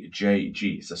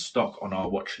 AJG is a stock on our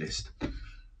watch list.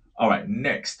 All right,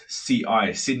 next,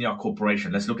 CI, Senior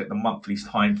Corporation. Let's look at the monthly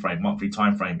time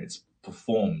frame. It's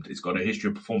performed. It's got a history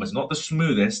of performance. Not the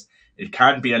smoothest. It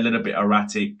can be a little bit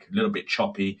erratic, a little bit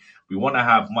choppy. We want to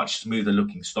have much smoother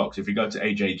looking stocks. If you go to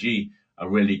AJG, a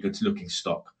really good looking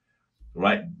stock,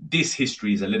 right? This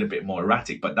history is a little bit more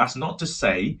erratic, but that's not to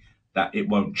say that it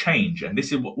won't change. And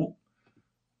this is what...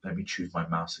 let me choose my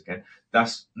mouse again.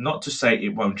 That's not to say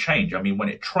it won't change. I mean, when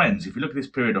it trends, if you look at this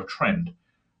period of trend,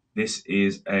 this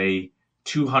is a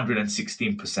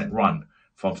 216% run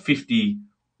from $50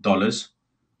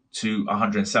 to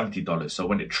 $170. So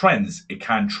when it trends, it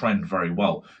can trend very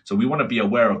well. So we want to be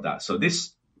aware of that. So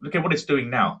this, look at what it's doing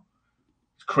now.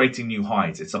 It's creating new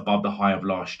highs. It's above the high of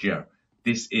last year.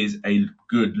 This is a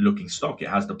good looking stock. It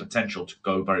has the potential to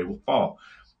go very far.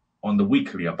 On the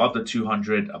weekly, above the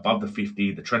 200, above the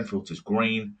 50, the trend filter is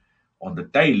green. On the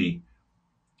daily,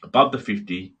 above the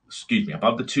 50,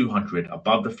 above the 200,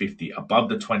 above the 50, above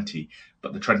the 20,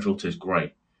 but the trend filter is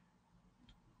grey.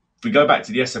 If we go back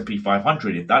to the S&P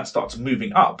 500, if that starts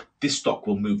moving up, this stock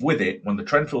will move with it. When the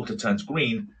trend filter turns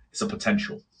green, it's a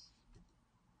potential.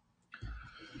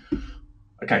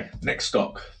 Okay, next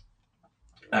stock,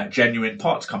 Genuine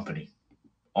Parts Company.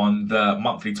 On the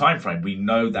monthly time frame, we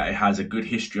know that it has a good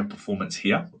history of performance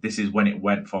here. This is when it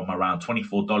went from around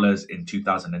 $24 in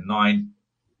 2009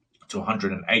 to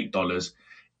 $108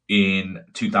 in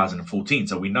 2014.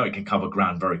 So we know it can cover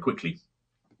ground very quickly.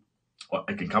 Well,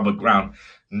 it can cover ground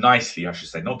nicely, I should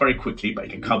say. Not very quickly, but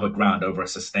it can cover ground over a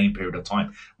sustained period of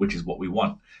time, which is what we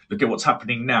want. Look at what's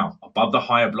happening now. Above the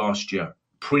high of last year,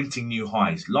 printing new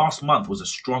highs. Last month was a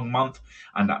strong month,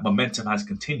 and that momentum has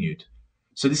continued.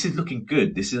 So this is looking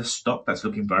good. This is a stock that's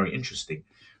looking very interesting.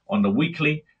 On the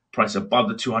weekly, price above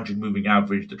the 200 moving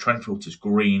average, the trend filter is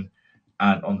green.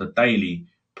 And on the daily,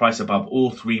 price above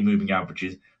all three moving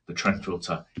averages, the trend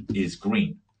filter is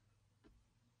green.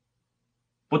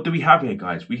 What do we have here,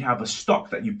 guys? We have a stock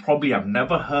that you probably have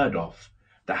never heard of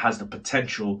that has the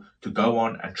potential to go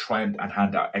on and trend and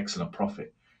hand out excellent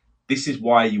profit. This is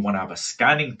why you want to have a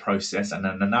scanning process and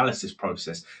an analysis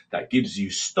process that gives you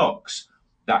stocks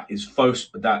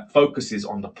that focuses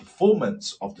on the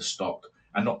performance of the stock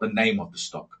and not the name of the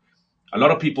stock. A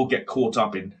lot of people get caught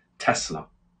up in Tesla,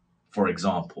 for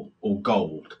example, or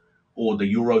gold, or the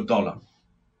euro dollar,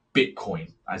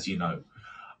 Bitcoin, as you know.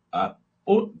 Uh,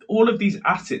 all of these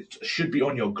assets should be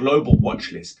on your global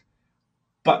watch list,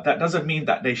 but that doesn't mean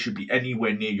that they should be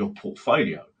anywhere near your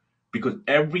portfolio, because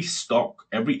every stock,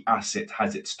 every asset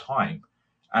has its time.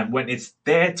 And when it's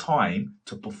their time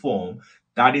to perform,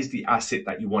 that is the asset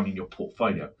that you want in your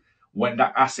portfolio. When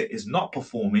that asset is not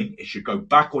performing, it should go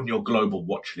back on your global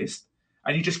watch list,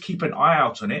 and you just keep an eye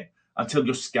out on it until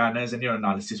your scanners and your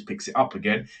analysis picks it up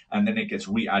again, and then it gets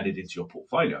re-added into your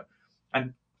portfolio.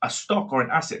 And a stock or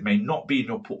an asset may not be in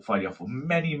your portfolio for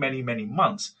many, many, many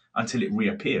months until it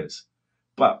reappears.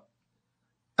 But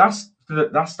that's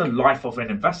the life of an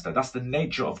investor. That's the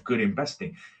nature of good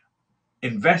investing.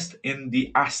 Invest in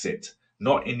the asset,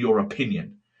 not in your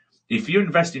opinion. If you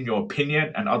invest in your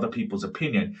opinion and other people's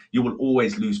opinion, you will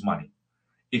always lose money.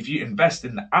 If you invest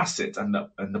in the asset and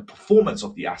the performance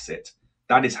of the asset,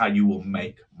 that is how you will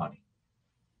make money.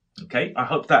 Okay, I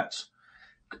hope that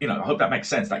makes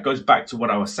sense. That goes back to what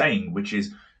I was saying, which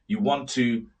is you want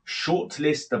to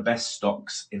shortlist the best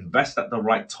stocks, invest at the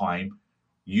right time,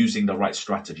 using the right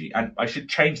strategy. And I should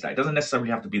change that. It doesn't necessarily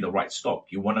have to be the right stock.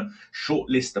 You want to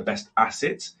shortlist the best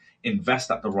assets,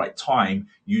 invest at the right time,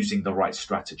 using the right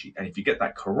strategy. And if you get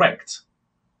that correct,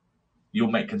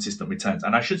 you'll make consistent returns.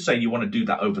 And I should say you want to do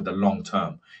that over the long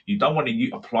term. You don't want to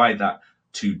apply that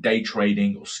to day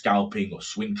trading or scalping or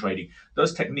swing trading.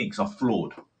 Those techniques are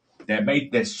flawed.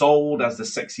 They're sold as the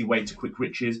sexy way to quick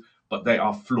riches, but they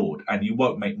are flawed and you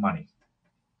won't make money.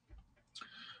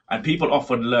 And people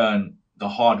often learn the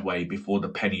hard way before the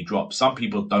penny drops. Some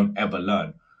people don't ever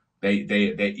learn. Their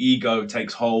ego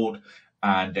takes hold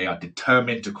and they are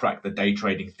determined to crack the day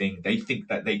trading thing. They think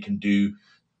that they can do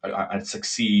and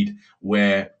succeed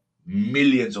where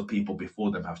millions of people before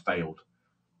them have failed.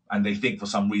 And they think for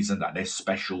some reason that they're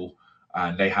special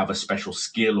and they have a special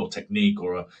skill or technique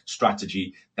or a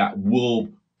strategy that will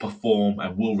perform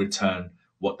and will return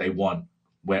what they want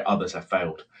where others have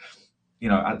failed.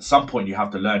 At some point you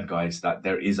have to learn, guys, that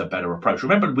there is a better approach.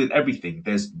 Remember, with everything,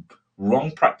 there's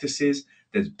wrong practices,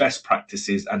 there's best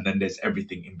practices, and then there's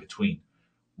everything in between.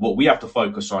 What we have to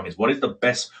focus on is what are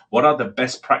the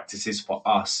best practices for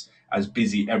us as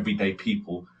busy everyday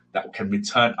people that can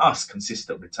return us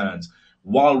consistent returns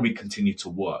while we continue to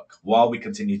work, while we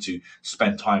continue to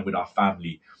spend time with our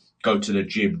family, go to the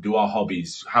gym, do our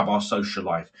hobbies, have our social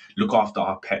life, look after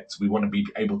our pets. We want to be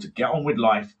able to get on with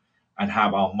life and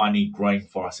have our money growing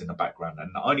for us in the background.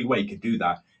 And the only way you can do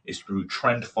that is through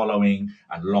trend following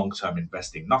and long-term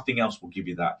investing. Nothing else will give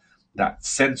you that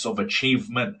sense of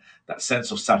achievement, that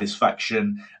sense of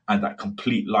satisfaction, and that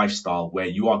complete lifestyle where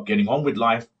you are getting on with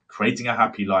life, creating a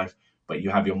happy life, but you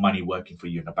have your money working for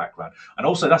you in the background. And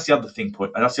also, that's the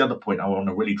other point I want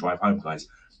to really drive home, guys.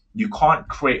 You can't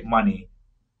create money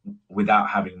without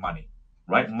having money,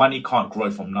 right? Money can't grow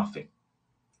from nothing.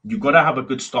 You've got to have a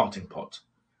good starting pot,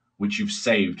 which you've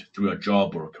saved through a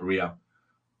job or a career,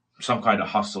 some kind of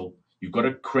hustle. You've got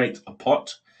to create a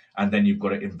pot and then you've got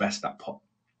to invest that pot.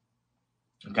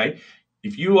 Okay?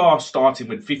 If you are starting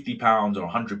with £50 or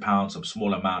 £100, some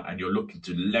small amount, and you're looking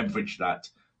to leverage that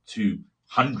to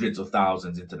hundreds of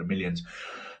thousands into the millions,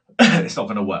 it's not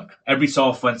going to work. Every so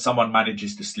often, someone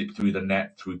manages to slip through the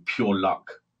net through pure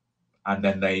luck, and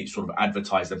then they sort of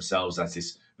advertise themselves as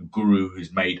this guru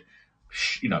who's made,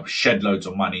 shed loads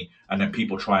of money, and then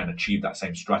people try and achieve that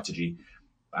same strategy,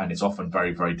 and it's often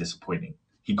very, very disappointing.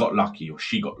 He got lucky or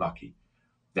she got lucky.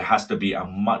 There has to be a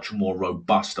much more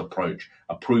robust approach,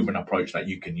 a proven approach that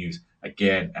you can use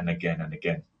again and again and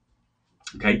again.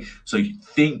 Okay, so you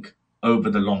think over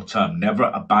the long term. Never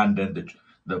abandon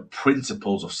the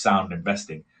principles of sound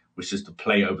investing, which is to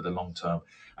play over the long term.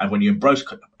 And when you embrace,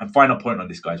 and final point on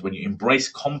this, guys, when you embrace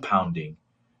compounding,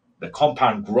 the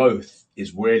compound growth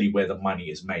is really where the money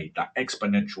is made. That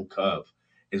exponential curve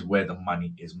is where the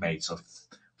money is made. So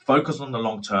focus on the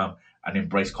long term and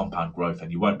embrace compound growth,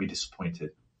 and you won't be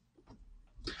disappointed.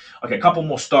 Okay, a couple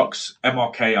more stocks.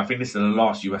 MRK, I think this is the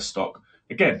last US stock.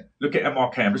 Again, look at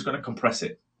MRK. I'm just going to compress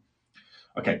it.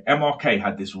 Okay, MRK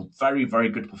had this very, very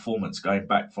good performance going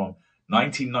back from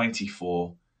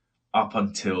 1994 up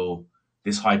until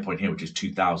this high point here, which is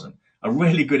 2000. A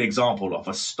really good example of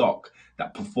a stock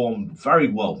that performed very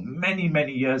well many,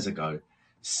 many years ago.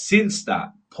 Since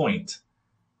that point,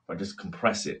 if I just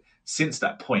compress it, since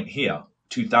that point here,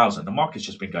 2000, the market's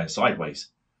just been going sideways.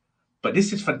 But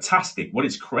this is fantastic. What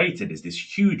it's created is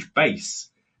this huge base.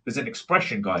 There's an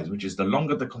expression, guys, which is the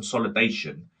longer the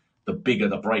consolidation, the bigger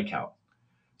the breakout.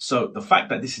 So the fact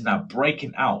that this is now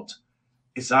breaking out,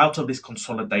 it's out of this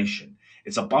consolidation.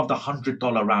 It's above the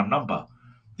 $100 round number.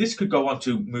 This could go on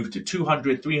to move to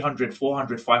 $200, $300,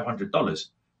 $400, $500,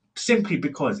 simply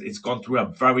because it's gone through a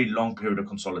very long period of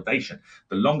consolidation.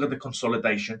 The longer the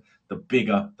consolidation, the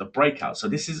bigger the breakout. So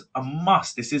this is a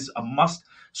must. This is a must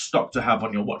stock to have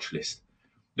on your watch list.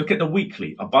 Look at the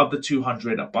weekly, above the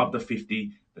 200, above the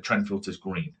 50, the trend filter is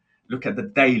green. Look at the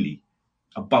daily,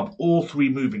 above all three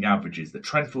moving averages. The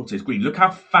trend filter is green. Look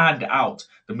how fanned out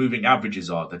the moving averages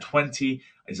are. The 20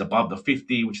 is above the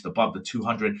 50, which is above the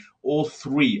 200. All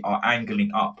three are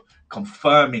angling up,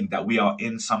 confirming that we are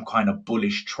in some kind of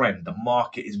bullish trend. The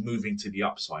market is moving to the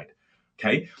upside.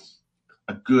 Okay,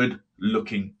 a good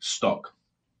looking stock.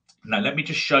 Now, let me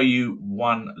just show you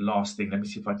one last thing. Let me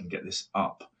see if I can get this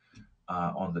up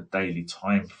on the daily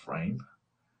time frame.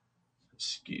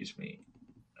 Excuse me.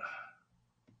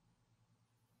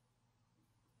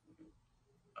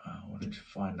 I wanted to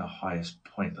find the highest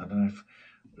point. I don't know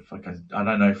if I can. I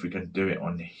don't know if we can do it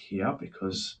on here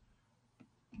because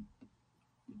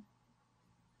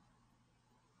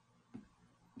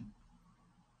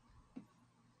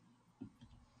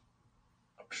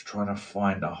I'm just trying to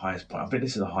find the highest point. I think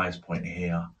this is the highest point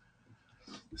here.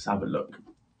 Let's have a look.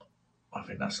 I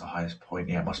think that's the highest point.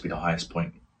 Yeah, it must be the highest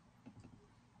point.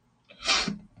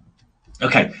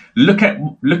 Okay, look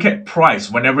at price.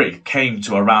 Whenever it came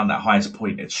to around that highest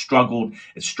point, it struggled.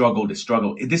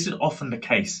 This is often the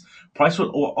case. Price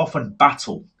will often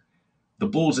battle. The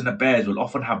bulls and the bears will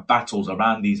often have battles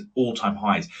around these all-time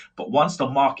highs. But once the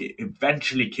market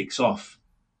eventually kicks off,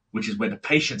 which is where the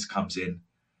patience comes in,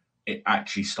 it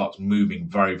actually starts moving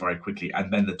very, very quickly.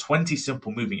 And then the 20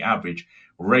 simple moving average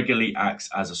regularly acts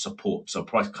as a support. So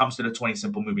price comes to the 20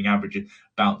 simple moving average,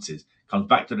 bounces, comes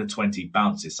back to the 20,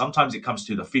 bounces. Sometimes it comes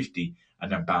to the 50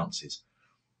 and then bounces.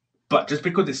 But just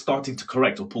because it's starting to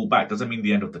correct or pull back doesn't mean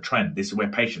the end of the trend. This is where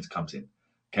patience comes in.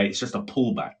 Okay, it's just a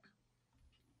pullback.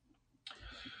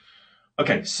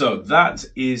 Okay, so that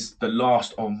is the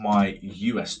last of my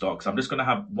US stocks. I'm just going to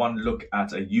have one look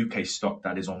at a UK stock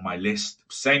that is on my list.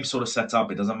 Same sort of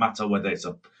setup. It doesn't matter whether it's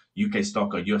a UK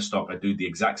stock or US stock. I do the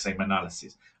exact same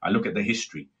analysis. I look at the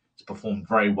history. It's performed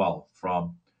very well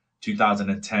from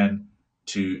 2010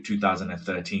 to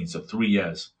 2013, so 3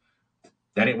 years.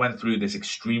 Then it went through this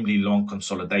extremely long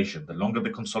consolidation. The longer the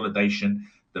consolidation,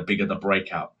 the bigger the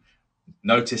breakout.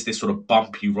 Notice this sort of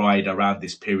bumpy ride around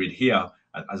this period here.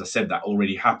 And as I said, that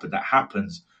already happened. That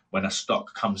happens when a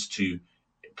stock comes to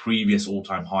previous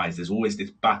all-time highs. There's always this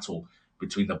battle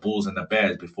between the bulls and the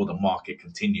bears before the market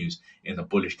continues in the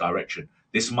bullish direction.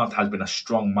 This month has been a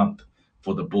strong month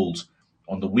for the bulls.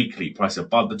 On the weekly, price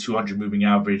above the 200 moving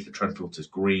average, the trend filter is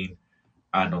green.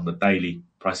 And on the daily,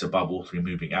 price above all three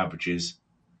moving averages,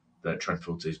 the trend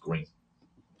filter is green.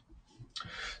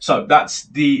 So that's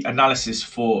the analysis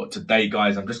for today,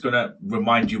 guys. I'm just going to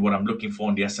remind you what I'm looking for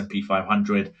on the S&P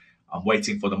 500. I'm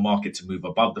waiting for the market to move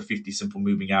above the 50 simple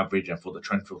moving average and for the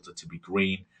trend filter to be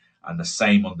green. And the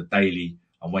same on the daily.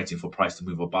 I'm waiting for price to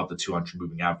move above the 200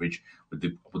 moving average. With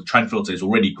the trend filter is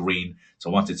already green. So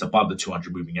once it's above the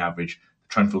 200 moving average, the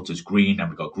trend filter is green, and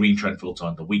we've got green trend filter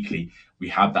on the weekly. We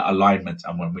have that alignment,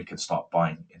 and when we can start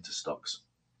buying into stocks.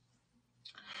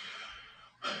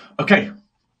 Okay.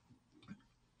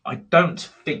 I don't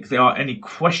think there are any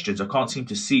questions. I can't seem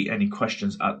to see any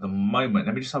questions at the moment.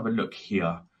 Let me just have a look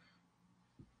here.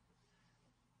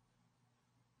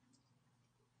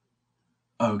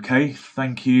 Okay,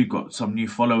 thank you. Got some new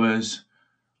followers.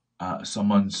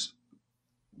 Someone's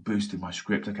boosted my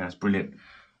script. Okay, that's brilliant.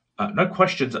 No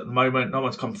questions at the moment. No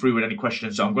one's come through with any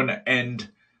questions. So I'm going to end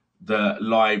the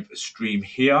live stream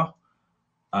here.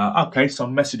 Okay,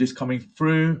 some messages coming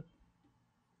through.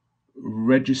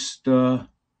 Register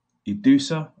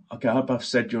Idusa. Okay, I hope I've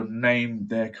said your name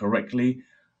there correctly.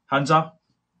 Hansa,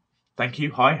 thank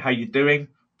you. Hi, how you doing?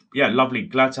 Yeah, lovely.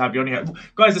 Glad to have you on here.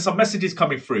 Guys, there's some messages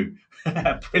coming through.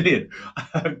 Brilliant.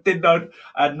 Didn't know.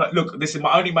 Look, this is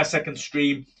only my second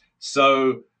stream,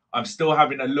 so I'm still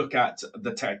having a look at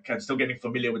the tech. I'm still getting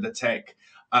familiar with the tech.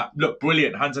 Look,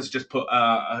 brilliant. Hansa's just put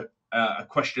a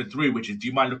question through, which is, do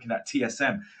you mind looking at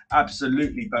TSM?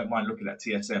 Absolutely don't mind looking at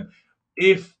TSM.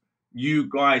 If you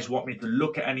guys want me to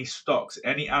look at any stocks,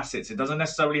 any assets, it doesn't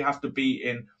necessarily have to be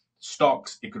in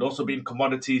stocks. It could also be in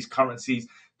commodities, currencies.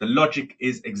 The logic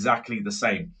is exactly the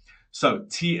same. So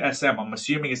TSM, I'm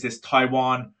assuming, is this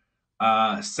Taiwan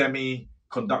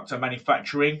semiconductor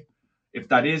manufacturing. If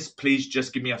that is, please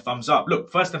just give me a thumbs up.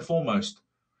 Look, first and foremost,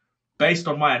 based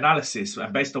on my analysis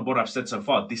and based on what I've said so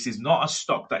far, this is not a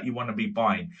stock that you want to be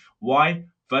buying. Why?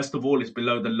 First of all, it's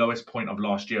below the lowest point of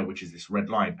last year, which is this red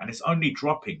line, and it's only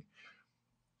dropping.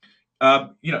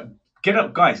 You know, get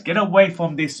up, guys. Get away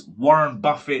from this Warren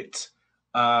Buffett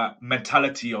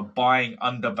mentality of buying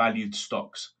undervalued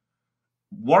stocks.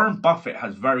 Warren Buffett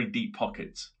has very deep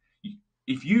pockets.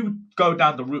 If you go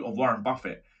down the route of Warren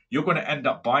Buffett, you're going to end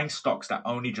up buying stocks that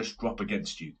only just drop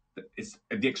against you. It's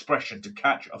the expression to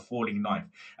catch a falling knife.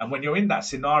 And when you're in that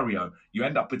scenario, you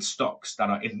end up with stocks that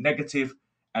are in negative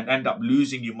and end up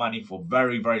losing you money for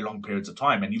very, very long periods of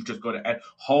time. And you've just got to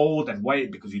hold and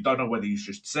wait because you don't know whether you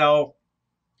should sell,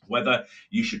 whether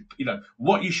you should,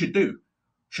 what you should do.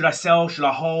 Should I sell? Should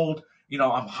I hold?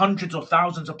 I'm hundreds or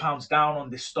thousands of pounds down on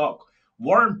this stock.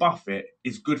 Warren Buffett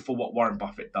is good for what Warren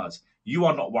Buffett does. You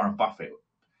are not Warren Buffett.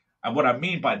 And what I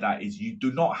mean by that is you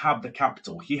do not have the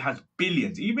capital. He has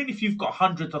billions. Even if you've got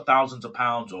hundreds of thousands of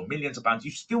pounds or millions of pounds, you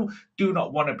still do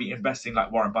not want to be investing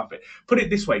like Warren Buffett. Put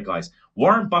it this way, guys.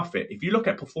 Warren Buffett, if you look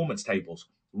at performance tables,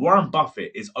 Warren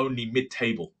Buffett is only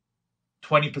mid-table,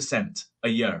 20% a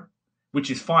year,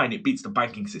 which is fine. It beats the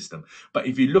banking system. But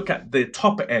if you look at the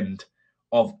top end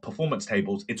of performance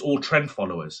tables, it's all trend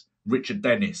followers. Richard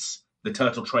Dennis, the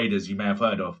turtle traders you may have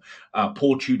heard of,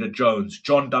 Paul Tudor Jones,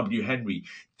 John W. Henry.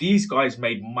 These guys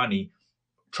made money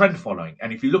trend following.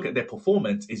 And if you look at their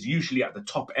performance, it's usually at the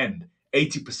top end,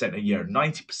 80% a year,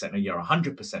 90% a year,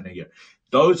 100% a year.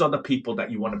 Those are the people that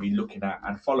you want to be looking at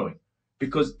and following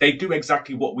because they do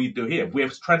exactly what we do here. We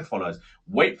have trend followers.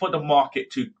 Wait for the market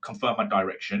to confirm a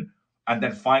direction and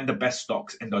then find the best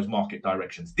stocks in those market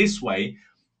directions. This way,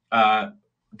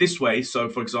 so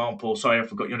for example, sorry, I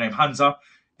forgot your name, Hansa.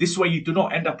 This way, you do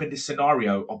not end up in this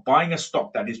scenario of buying a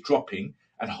stock that is dropping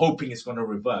and hoping it's going to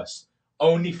reverse,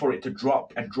 only for it to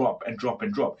drop and drop and drop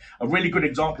and drop. A really good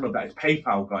example of that is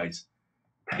PayPal, guys.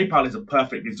 PayPal is a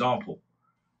perfect example.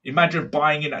 Imagine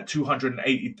buying in at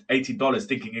 $280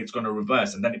 thinking it's going to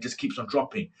reverse, and then it just keeps on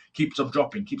dropping, keeps on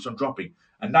dropping, keeps on dropping.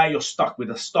 And now you're stuck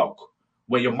with a stock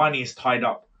where your money is tied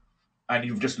up and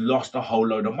you've just lost a whole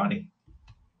load of money.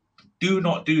 Do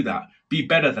not do that. Be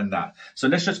better than that. So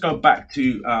let's just go back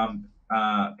to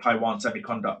Taiwan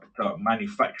Semiconductor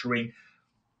Manufacturing.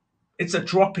 It's a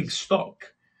dropping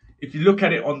stock. If you look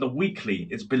at it on the weekly,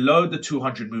 it's below the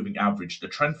 200 moving average. The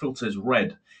trend filter is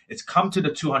red. It's come to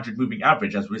the 200 moving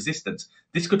average as resistance.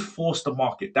 This could force the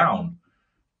market down.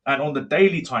 And on the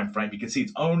daily time frame, you can see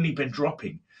it's only been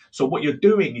dropping. So what you're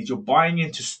doing is you're buying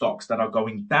into stocks that are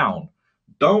going down.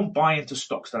 Don't buy into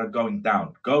stocks that are going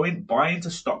down. Buy into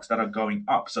stocks that are going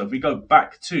up. So if we go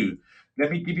back to,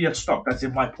 let me give you a stock that's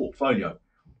in my portfolio,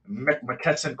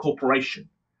 McKesson Corporation.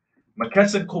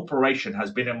 McKesson Corporation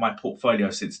has been in my portfolio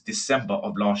since December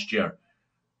of last year.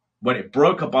 When it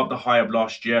broke above the high of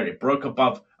last year, it broke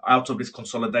above out of this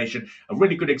consolidation. A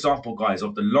really good example, guys,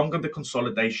 of the longer the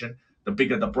consolidation, the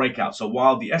bigger the breakout. So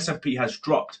while the S&P has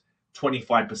dropped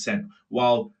 25%,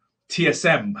 while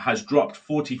TSM has dropped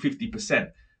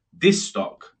 40-50%. This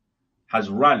stock has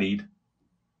rallied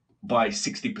by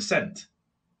 60%.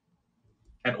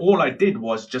 And all I did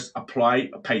was just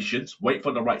apply patience, wait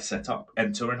for the right setup,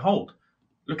 enter and hold.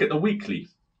 Look at the weekly.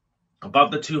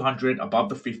 Above the 200, above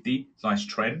the 50, nice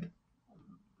trend.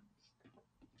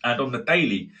 And on the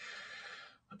daily,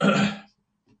 a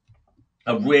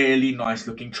really nice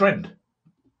looking trend.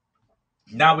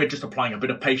 Now we're just applying a bit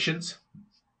of patience.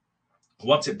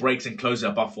 Once it breaks and closes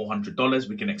above $400,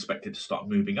 we can expect it to start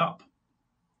moving up.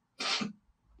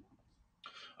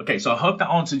 Okay, so I hope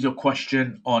that answers your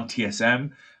question on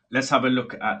TSM. Let's have a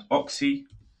look at Oxy.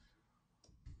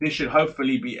 This should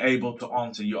hopefully be able to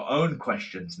answer your own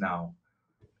questions now.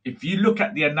 If you look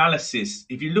at the analysis,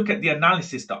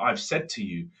 that I've said to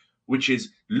you, which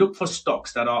is look for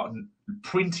stocks that are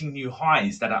printing new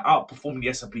highs, that are outperforming the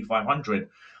S&P 500.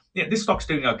 Yeah, this stock's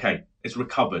doing okay. It's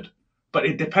recovered. But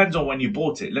it depends on when you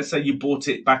bought it. Let's say you bought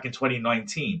it back in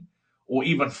 2019 or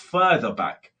even further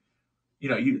back.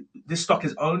 This stock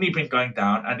has only been going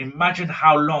down, and imagine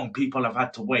how long people have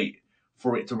had to wait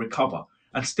for it to recover.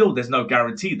 And still, there's no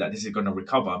guarantee that this is going to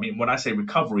recover. I mean, when I say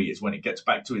recovery, is when it gets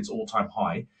back to its all-time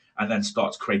high and then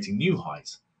starts creating new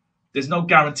highs. There's no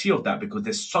guarantee of that because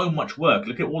there's so much work.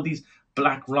 Look at all these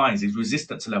black lines, these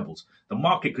resistance levels. The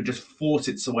market could just force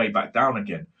its way back down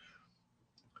again.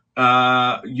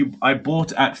 I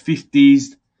bought at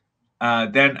 50s,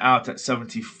 then out at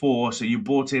 74. So you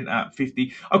bought in at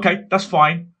 50. Okay, that's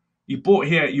fine. You bought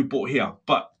here.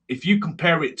 But if you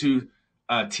compare it to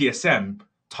TSM,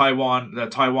 the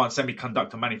Taiwan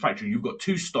Semiconductor Manufacturing, you've got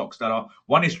two stocks that are,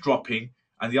 one is dropping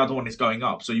and the other one is going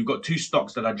up. So you've got two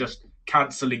stocks that are just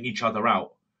cancelling each other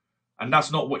out. And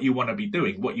that's not what you want to be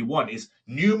doing. What you want is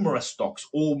numerous stocks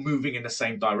all moving in the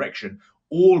same direction,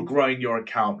 all growing your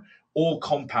account, all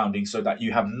compounding so that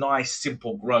you have nice,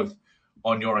 simple growth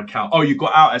on your account. Oh, you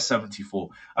got out at 74.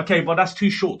 Okay, but that's too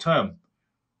short term.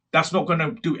 That's not going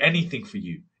to do anything for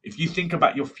you. If you think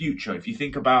about your future, if you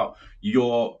think about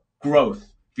your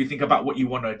growth, if you think about what you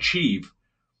want to achieve,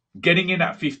 getting in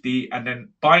at 50 and then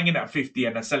buying in at 50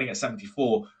 and then selling at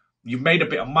 74, you've made a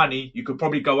bit of money. You could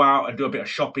probably go out and do a bit of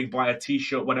shopping, buy a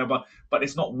t-shirt, whatever, but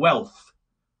it's not wealth.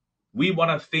 We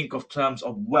want to think of terms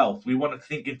of wealth. We want to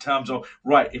think in terms of,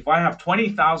 right, if I have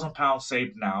 £20,000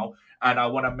 saved now and I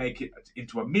want to make it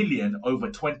into $1 million over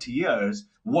 20 years,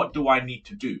 what do I need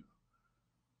to do?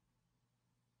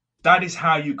 That is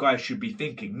how you guys should be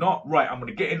thinking. Not, right, I'm going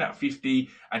to get in at 50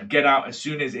 and get out as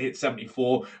soon as it hits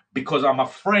 74 because I'm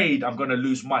afraid I'm going to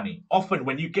lose money. Often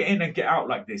when you get in and get out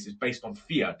like this, it's based on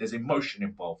fear. There's emotion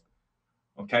involved.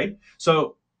 Okay?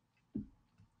 So,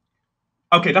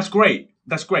 okay, that's great.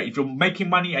 That's great. If you're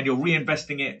making money and you're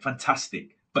reinvesting it,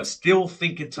 fantastic. But still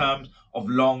think in terms of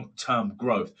long-term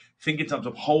growth. Think in terms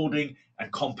of holding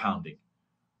and compounding.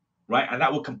 Right? And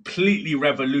that will completely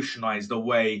revolutionize the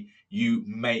way you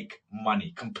make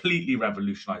money. Completely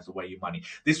revolutionize the way you money.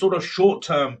 This sort of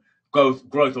short-term growth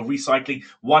or recycling,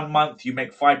 1 month you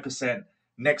make 5%,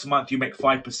 next month you make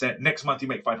 5%, next month you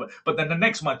make 5%, but then the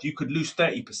next month you could lose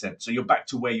 30%. So you're back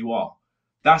to where you are.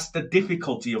 That's the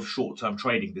difficulty of short-term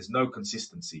trading. There's no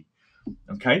consistency.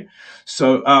 Okay,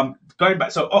 so going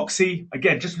back, so Oxy,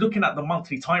 again, just looking at the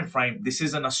monthly time frame, this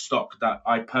isn't a stock that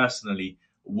I personally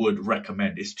would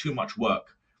recommend. It's too much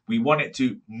work. We want it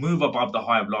to move above the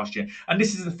high of last year. And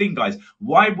this is the thing, guys.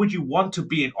 Why would you want to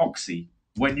be in Oxy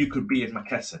when you could be in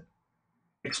McKesson?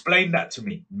 Explain that to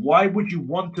me. Why would you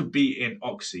want to be in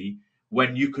Oxy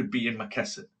when you could be in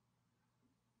McKesson?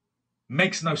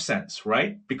 Makes no sense,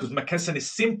 right? Because McKesson is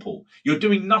simple. You're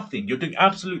doing nothing. You're doing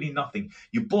absolutely nothing.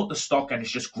 You bought the stock and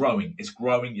it's just growing. It's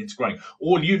growing. It's growing.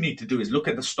 All you need to do is look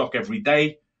at the stock every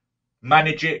day,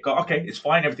 manage it, go, okay, it's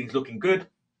fine. Everything's looking good.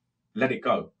 Let it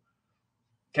go.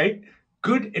 Okay?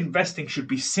 Good investing should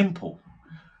be simple.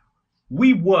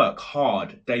 We work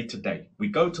hard day to day. We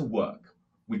go to work.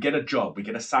 We get a job. We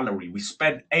get a salary. We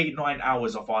spend 8-9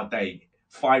 hours of our day,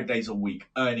 5 days a week,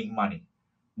 earning money.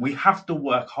 We have to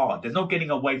work hard. There's no getting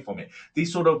away from it.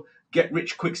 These sort of get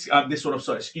rich quick,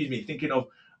 thinking of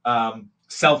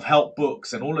self-help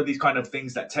books and all of these kind of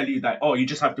things that tell you that, oh, you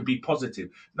just have to be positive.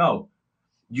 No,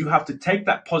 you have to take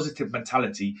that positive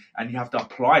mentality and you have to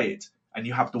apply it and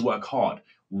you have to work hard.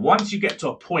 Once you get to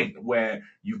a point where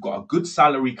you've got a good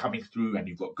salary coming through and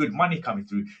you've got good money coming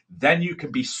through, then you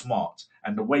can be smart.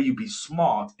 And the way you be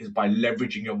smart is by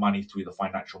leveraging your money through the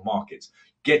financial markets.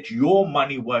 Get your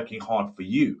money working hard for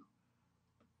you.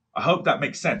 I hope that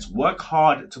makes sense. Work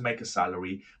hard to make a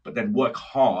salary, but then work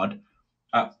hard.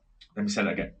 Let me say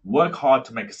that again. Work hard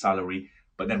to make a salary,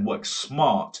 but then work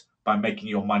smart by making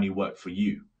your money work for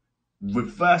you.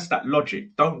 Reverse that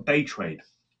logic. Don't day trade.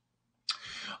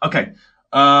 Okay.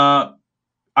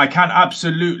 I can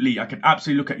absolutely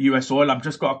look at US oil. I've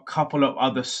just got a couple of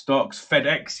other stocks.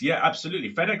 FedEx, yeah,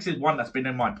 absolutely. FedEx is one that's been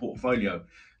in my portfolio.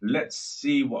 Let's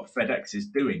see what FedEx is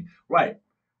doing. Right,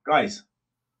 guys,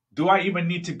 do I even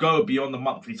need to go beyond the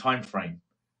monthly time frame?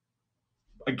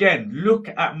 Again, look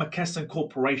at McKesson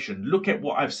Corporation. Look at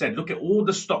what I've said. Look at all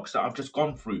the stocks that I've just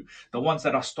gone through, the ones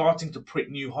that are starting to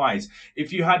print new highs.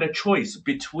 If you had a choice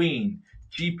between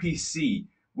GPC,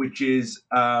 which is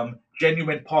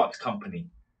Genuine Parts Company,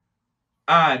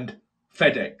 and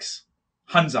FedEx,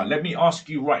 Hansa, let me ask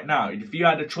you right now, if you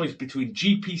had a choice between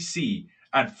GPC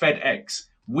and FedEx,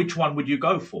 which one would you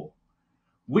go for?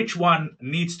 Which one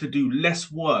needs to do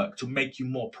less work to make you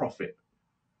more profit?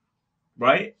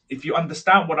 Right? If you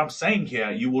understand what I'm saying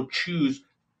here, you will choose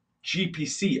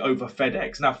GPC over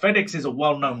FedEx. Now, FedEx is a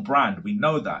well-known brand. We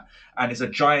know that. And it's a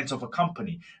giant of a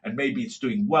company. And maybe it's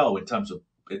doing well in terms of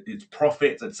its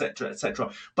profits, etc.,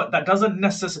 etc. But that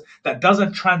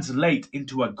doesn't translate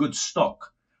into a good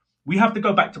stock. We have to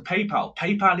go back to PayPal.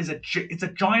 PayPal is it's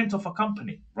a giant of a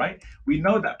company, right? We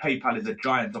know that PayPal is a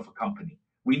giant of a company.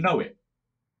 We know it.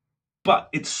 But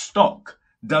its stock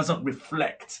doesn't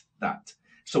reflect that.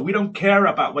 So we don't care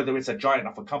about whether it's a giant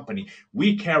of a company.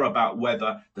 We care about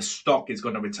whether the stock is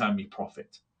going to return me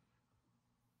profit.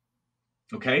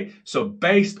 Okay? So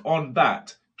based on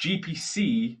that,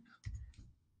 GPC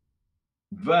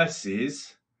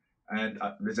versus, and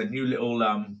there's a new little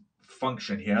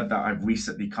function here that I've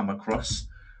recently come across.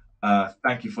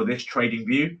 Thank you for this, Trading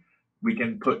View. We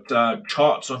can put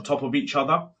charts on top of each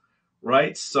other,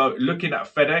 right? So looking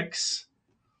at FedEx,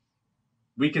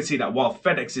 we can see that while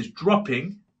FedEx is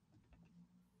dropping,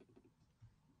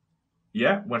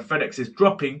 when FedEx is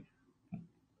dropping,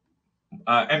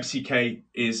 MCK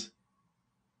is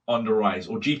on the rise,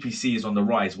 or GPC is on the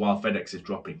rise while FedEx is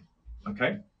dropping,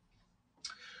 okay?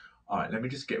 All right, let me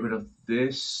just get rid of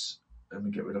this. Let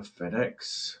me get rid of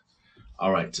FedEx.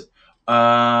 All right.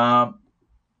 Um,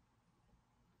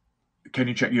 can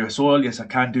you check US oil? Yes, I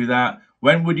can do that.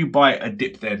 When would you buy a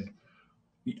dip then?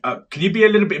 Can you be a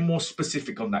little bit more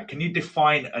specific on that? Can you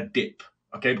define a dip?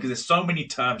 Okay, because there's so many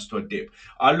terms to a dip.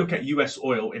 I'll look at US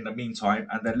oil in the meantime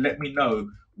and then let me know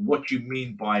what you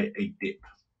mean by a dip.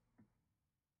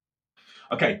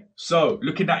 Okay, so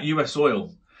looking at US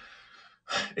oil,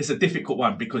 it's a difficult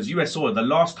one because US oil, the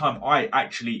last time I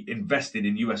actually invested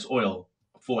in US oil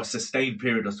for a sustained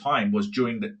period of time was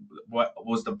during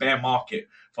the bear market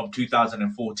from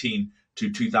 2014 to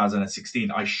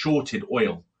 2016. I shorted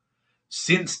oil.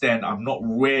 Since then, I've not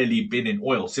really been in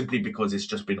oil simply because it's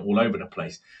just been all over the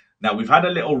place. Now, we've had a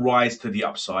little rise to the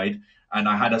upside, and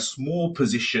I had a small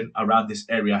position around this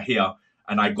area here,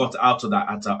 and I got out of that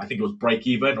at I think it was break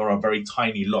even or a very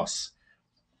tiny loss.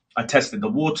 I tested the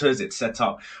waters, it's set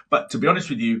up. But to be honest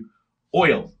with you,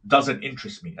 oil doesn't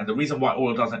interest me. And the reason why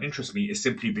oil doesn't interest me is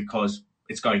simply because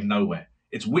it's going nowhere.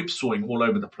 It's whipsawing all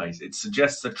over the place. It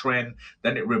suggests a trend,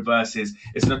 then it reverses.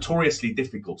 It's notoriously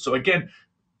difficult. So again,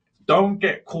 don't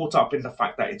get caught up in the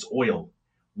fact that it's oil.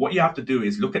 What you have to do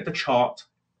is look at the chart,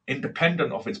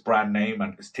 independent of its brand name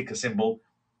and its ticker symbol,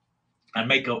 and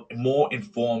make a more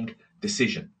informed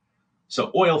decision.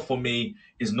 So oil for me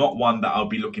is not one that I'll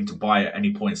be looking to buy at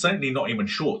any point. Certainly not even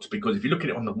short, because if you look at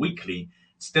it on the weekly,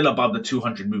 it's still above the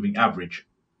 200 moving average.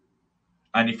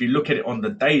 And if you look at it on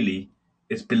the daily,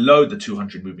 it's below the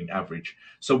 200 moving average.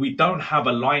 So we don't have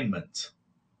alignment.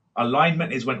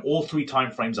 Alignment is when all three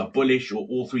timeframes are bullish or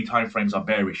all three timeframes are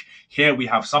bearish. Here we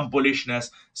have some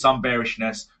bullishness, some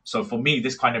bearishness. So for me,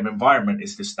 this kind of environment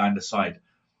is to stand aside.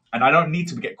 And I don't need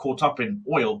to get caught up in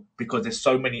oil because there's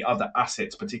so many other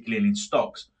assets, particularly in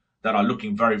stocks, that are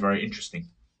looking very, very interesting.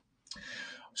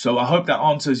 So I hope that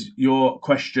answers your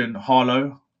question,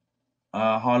 Harlow.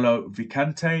 Harlow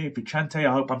Vicente,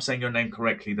 I hope I'm saying your name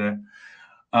correctly there.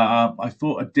 I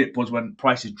thought a dip was when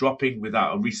price is dropping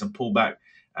without a recent pullback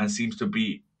and seems to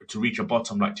reach a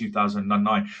bottom like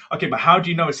 2009. Okay, but how do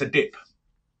you know it's a dip?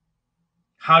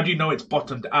 How do you know it's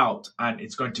bottomed out and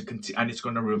it's going to continue and it's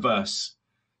going to reverse?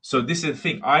 So this is the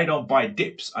thing. I don't buy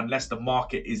dips unless the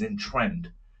market is in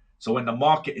trend. So when the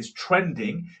market is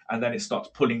trending and then it starts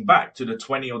pulling back to the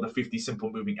 20 or the 50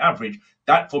 simple moving average,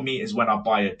 that for me is when I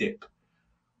buy a dip.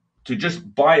 To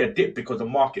just buy a dip because the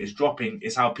market is dropping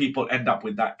is how people end up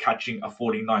with that catching a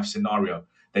falling knife scenario.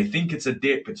 They think it's a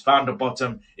dip, it's found a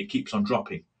bottom, it keeps on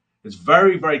dropping. It's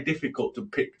very, very difficult to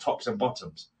pick tops and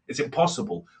bottoms. It's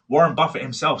impossible. Warren Buffett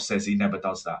himself says he never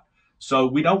does that. So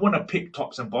we don't want to pick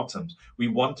tops and bottoms. We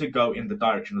want to go in the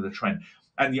direction of the trend.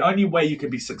 And the only way you can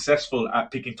be successful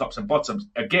at picking tops and bottoms,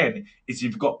 again, is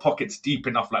you've got pockets deep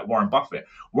enough like Warren Buffett.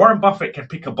 Warren Buffett can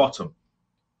pick a bottom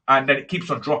and then it keeps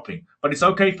on dropping. But it's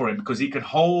okay for him because he can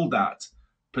hold that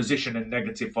position in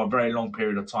negative for a very long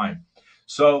period of time.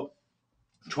 So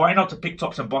try not to pick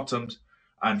tops and bottoms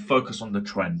and focus on the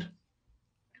trend.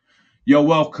 You're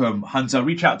welcome, Hansa.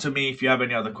 Reach out to me if you have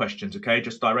any other questions, okay?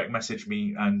 Just direct message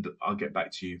me and I'll get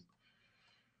back to you.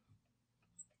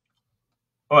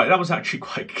 All right, that was actually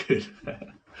quite good.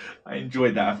 I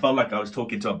enjoyed that. I felt like I was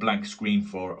talking to a blank screen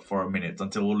for a minute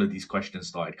until all of these questions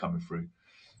started coming through.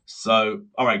 So,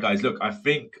 all right, guys, look, I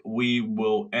think we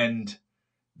will end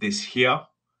this here.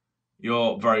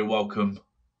 You're very welcome.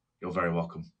 You're very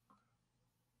welcome.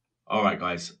 All right,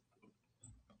 guys.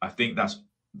 I think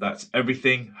that's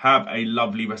everything. Have a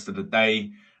lovely rest of the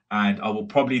day. And I will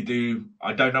probably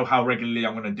I don't know how regularly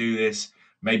I'm going to do this.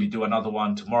 Maybe do another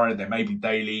one tomorrow. There may be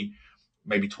daily,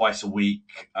 maybe twice a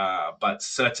week. But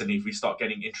certainly if we start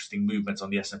getting interesting movements on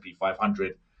the S&P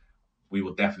 500, we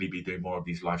will definitely be doing more of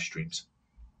these live streams.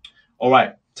 All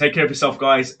right. Take care of yourself,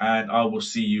 guys. And I will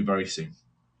see you very soon.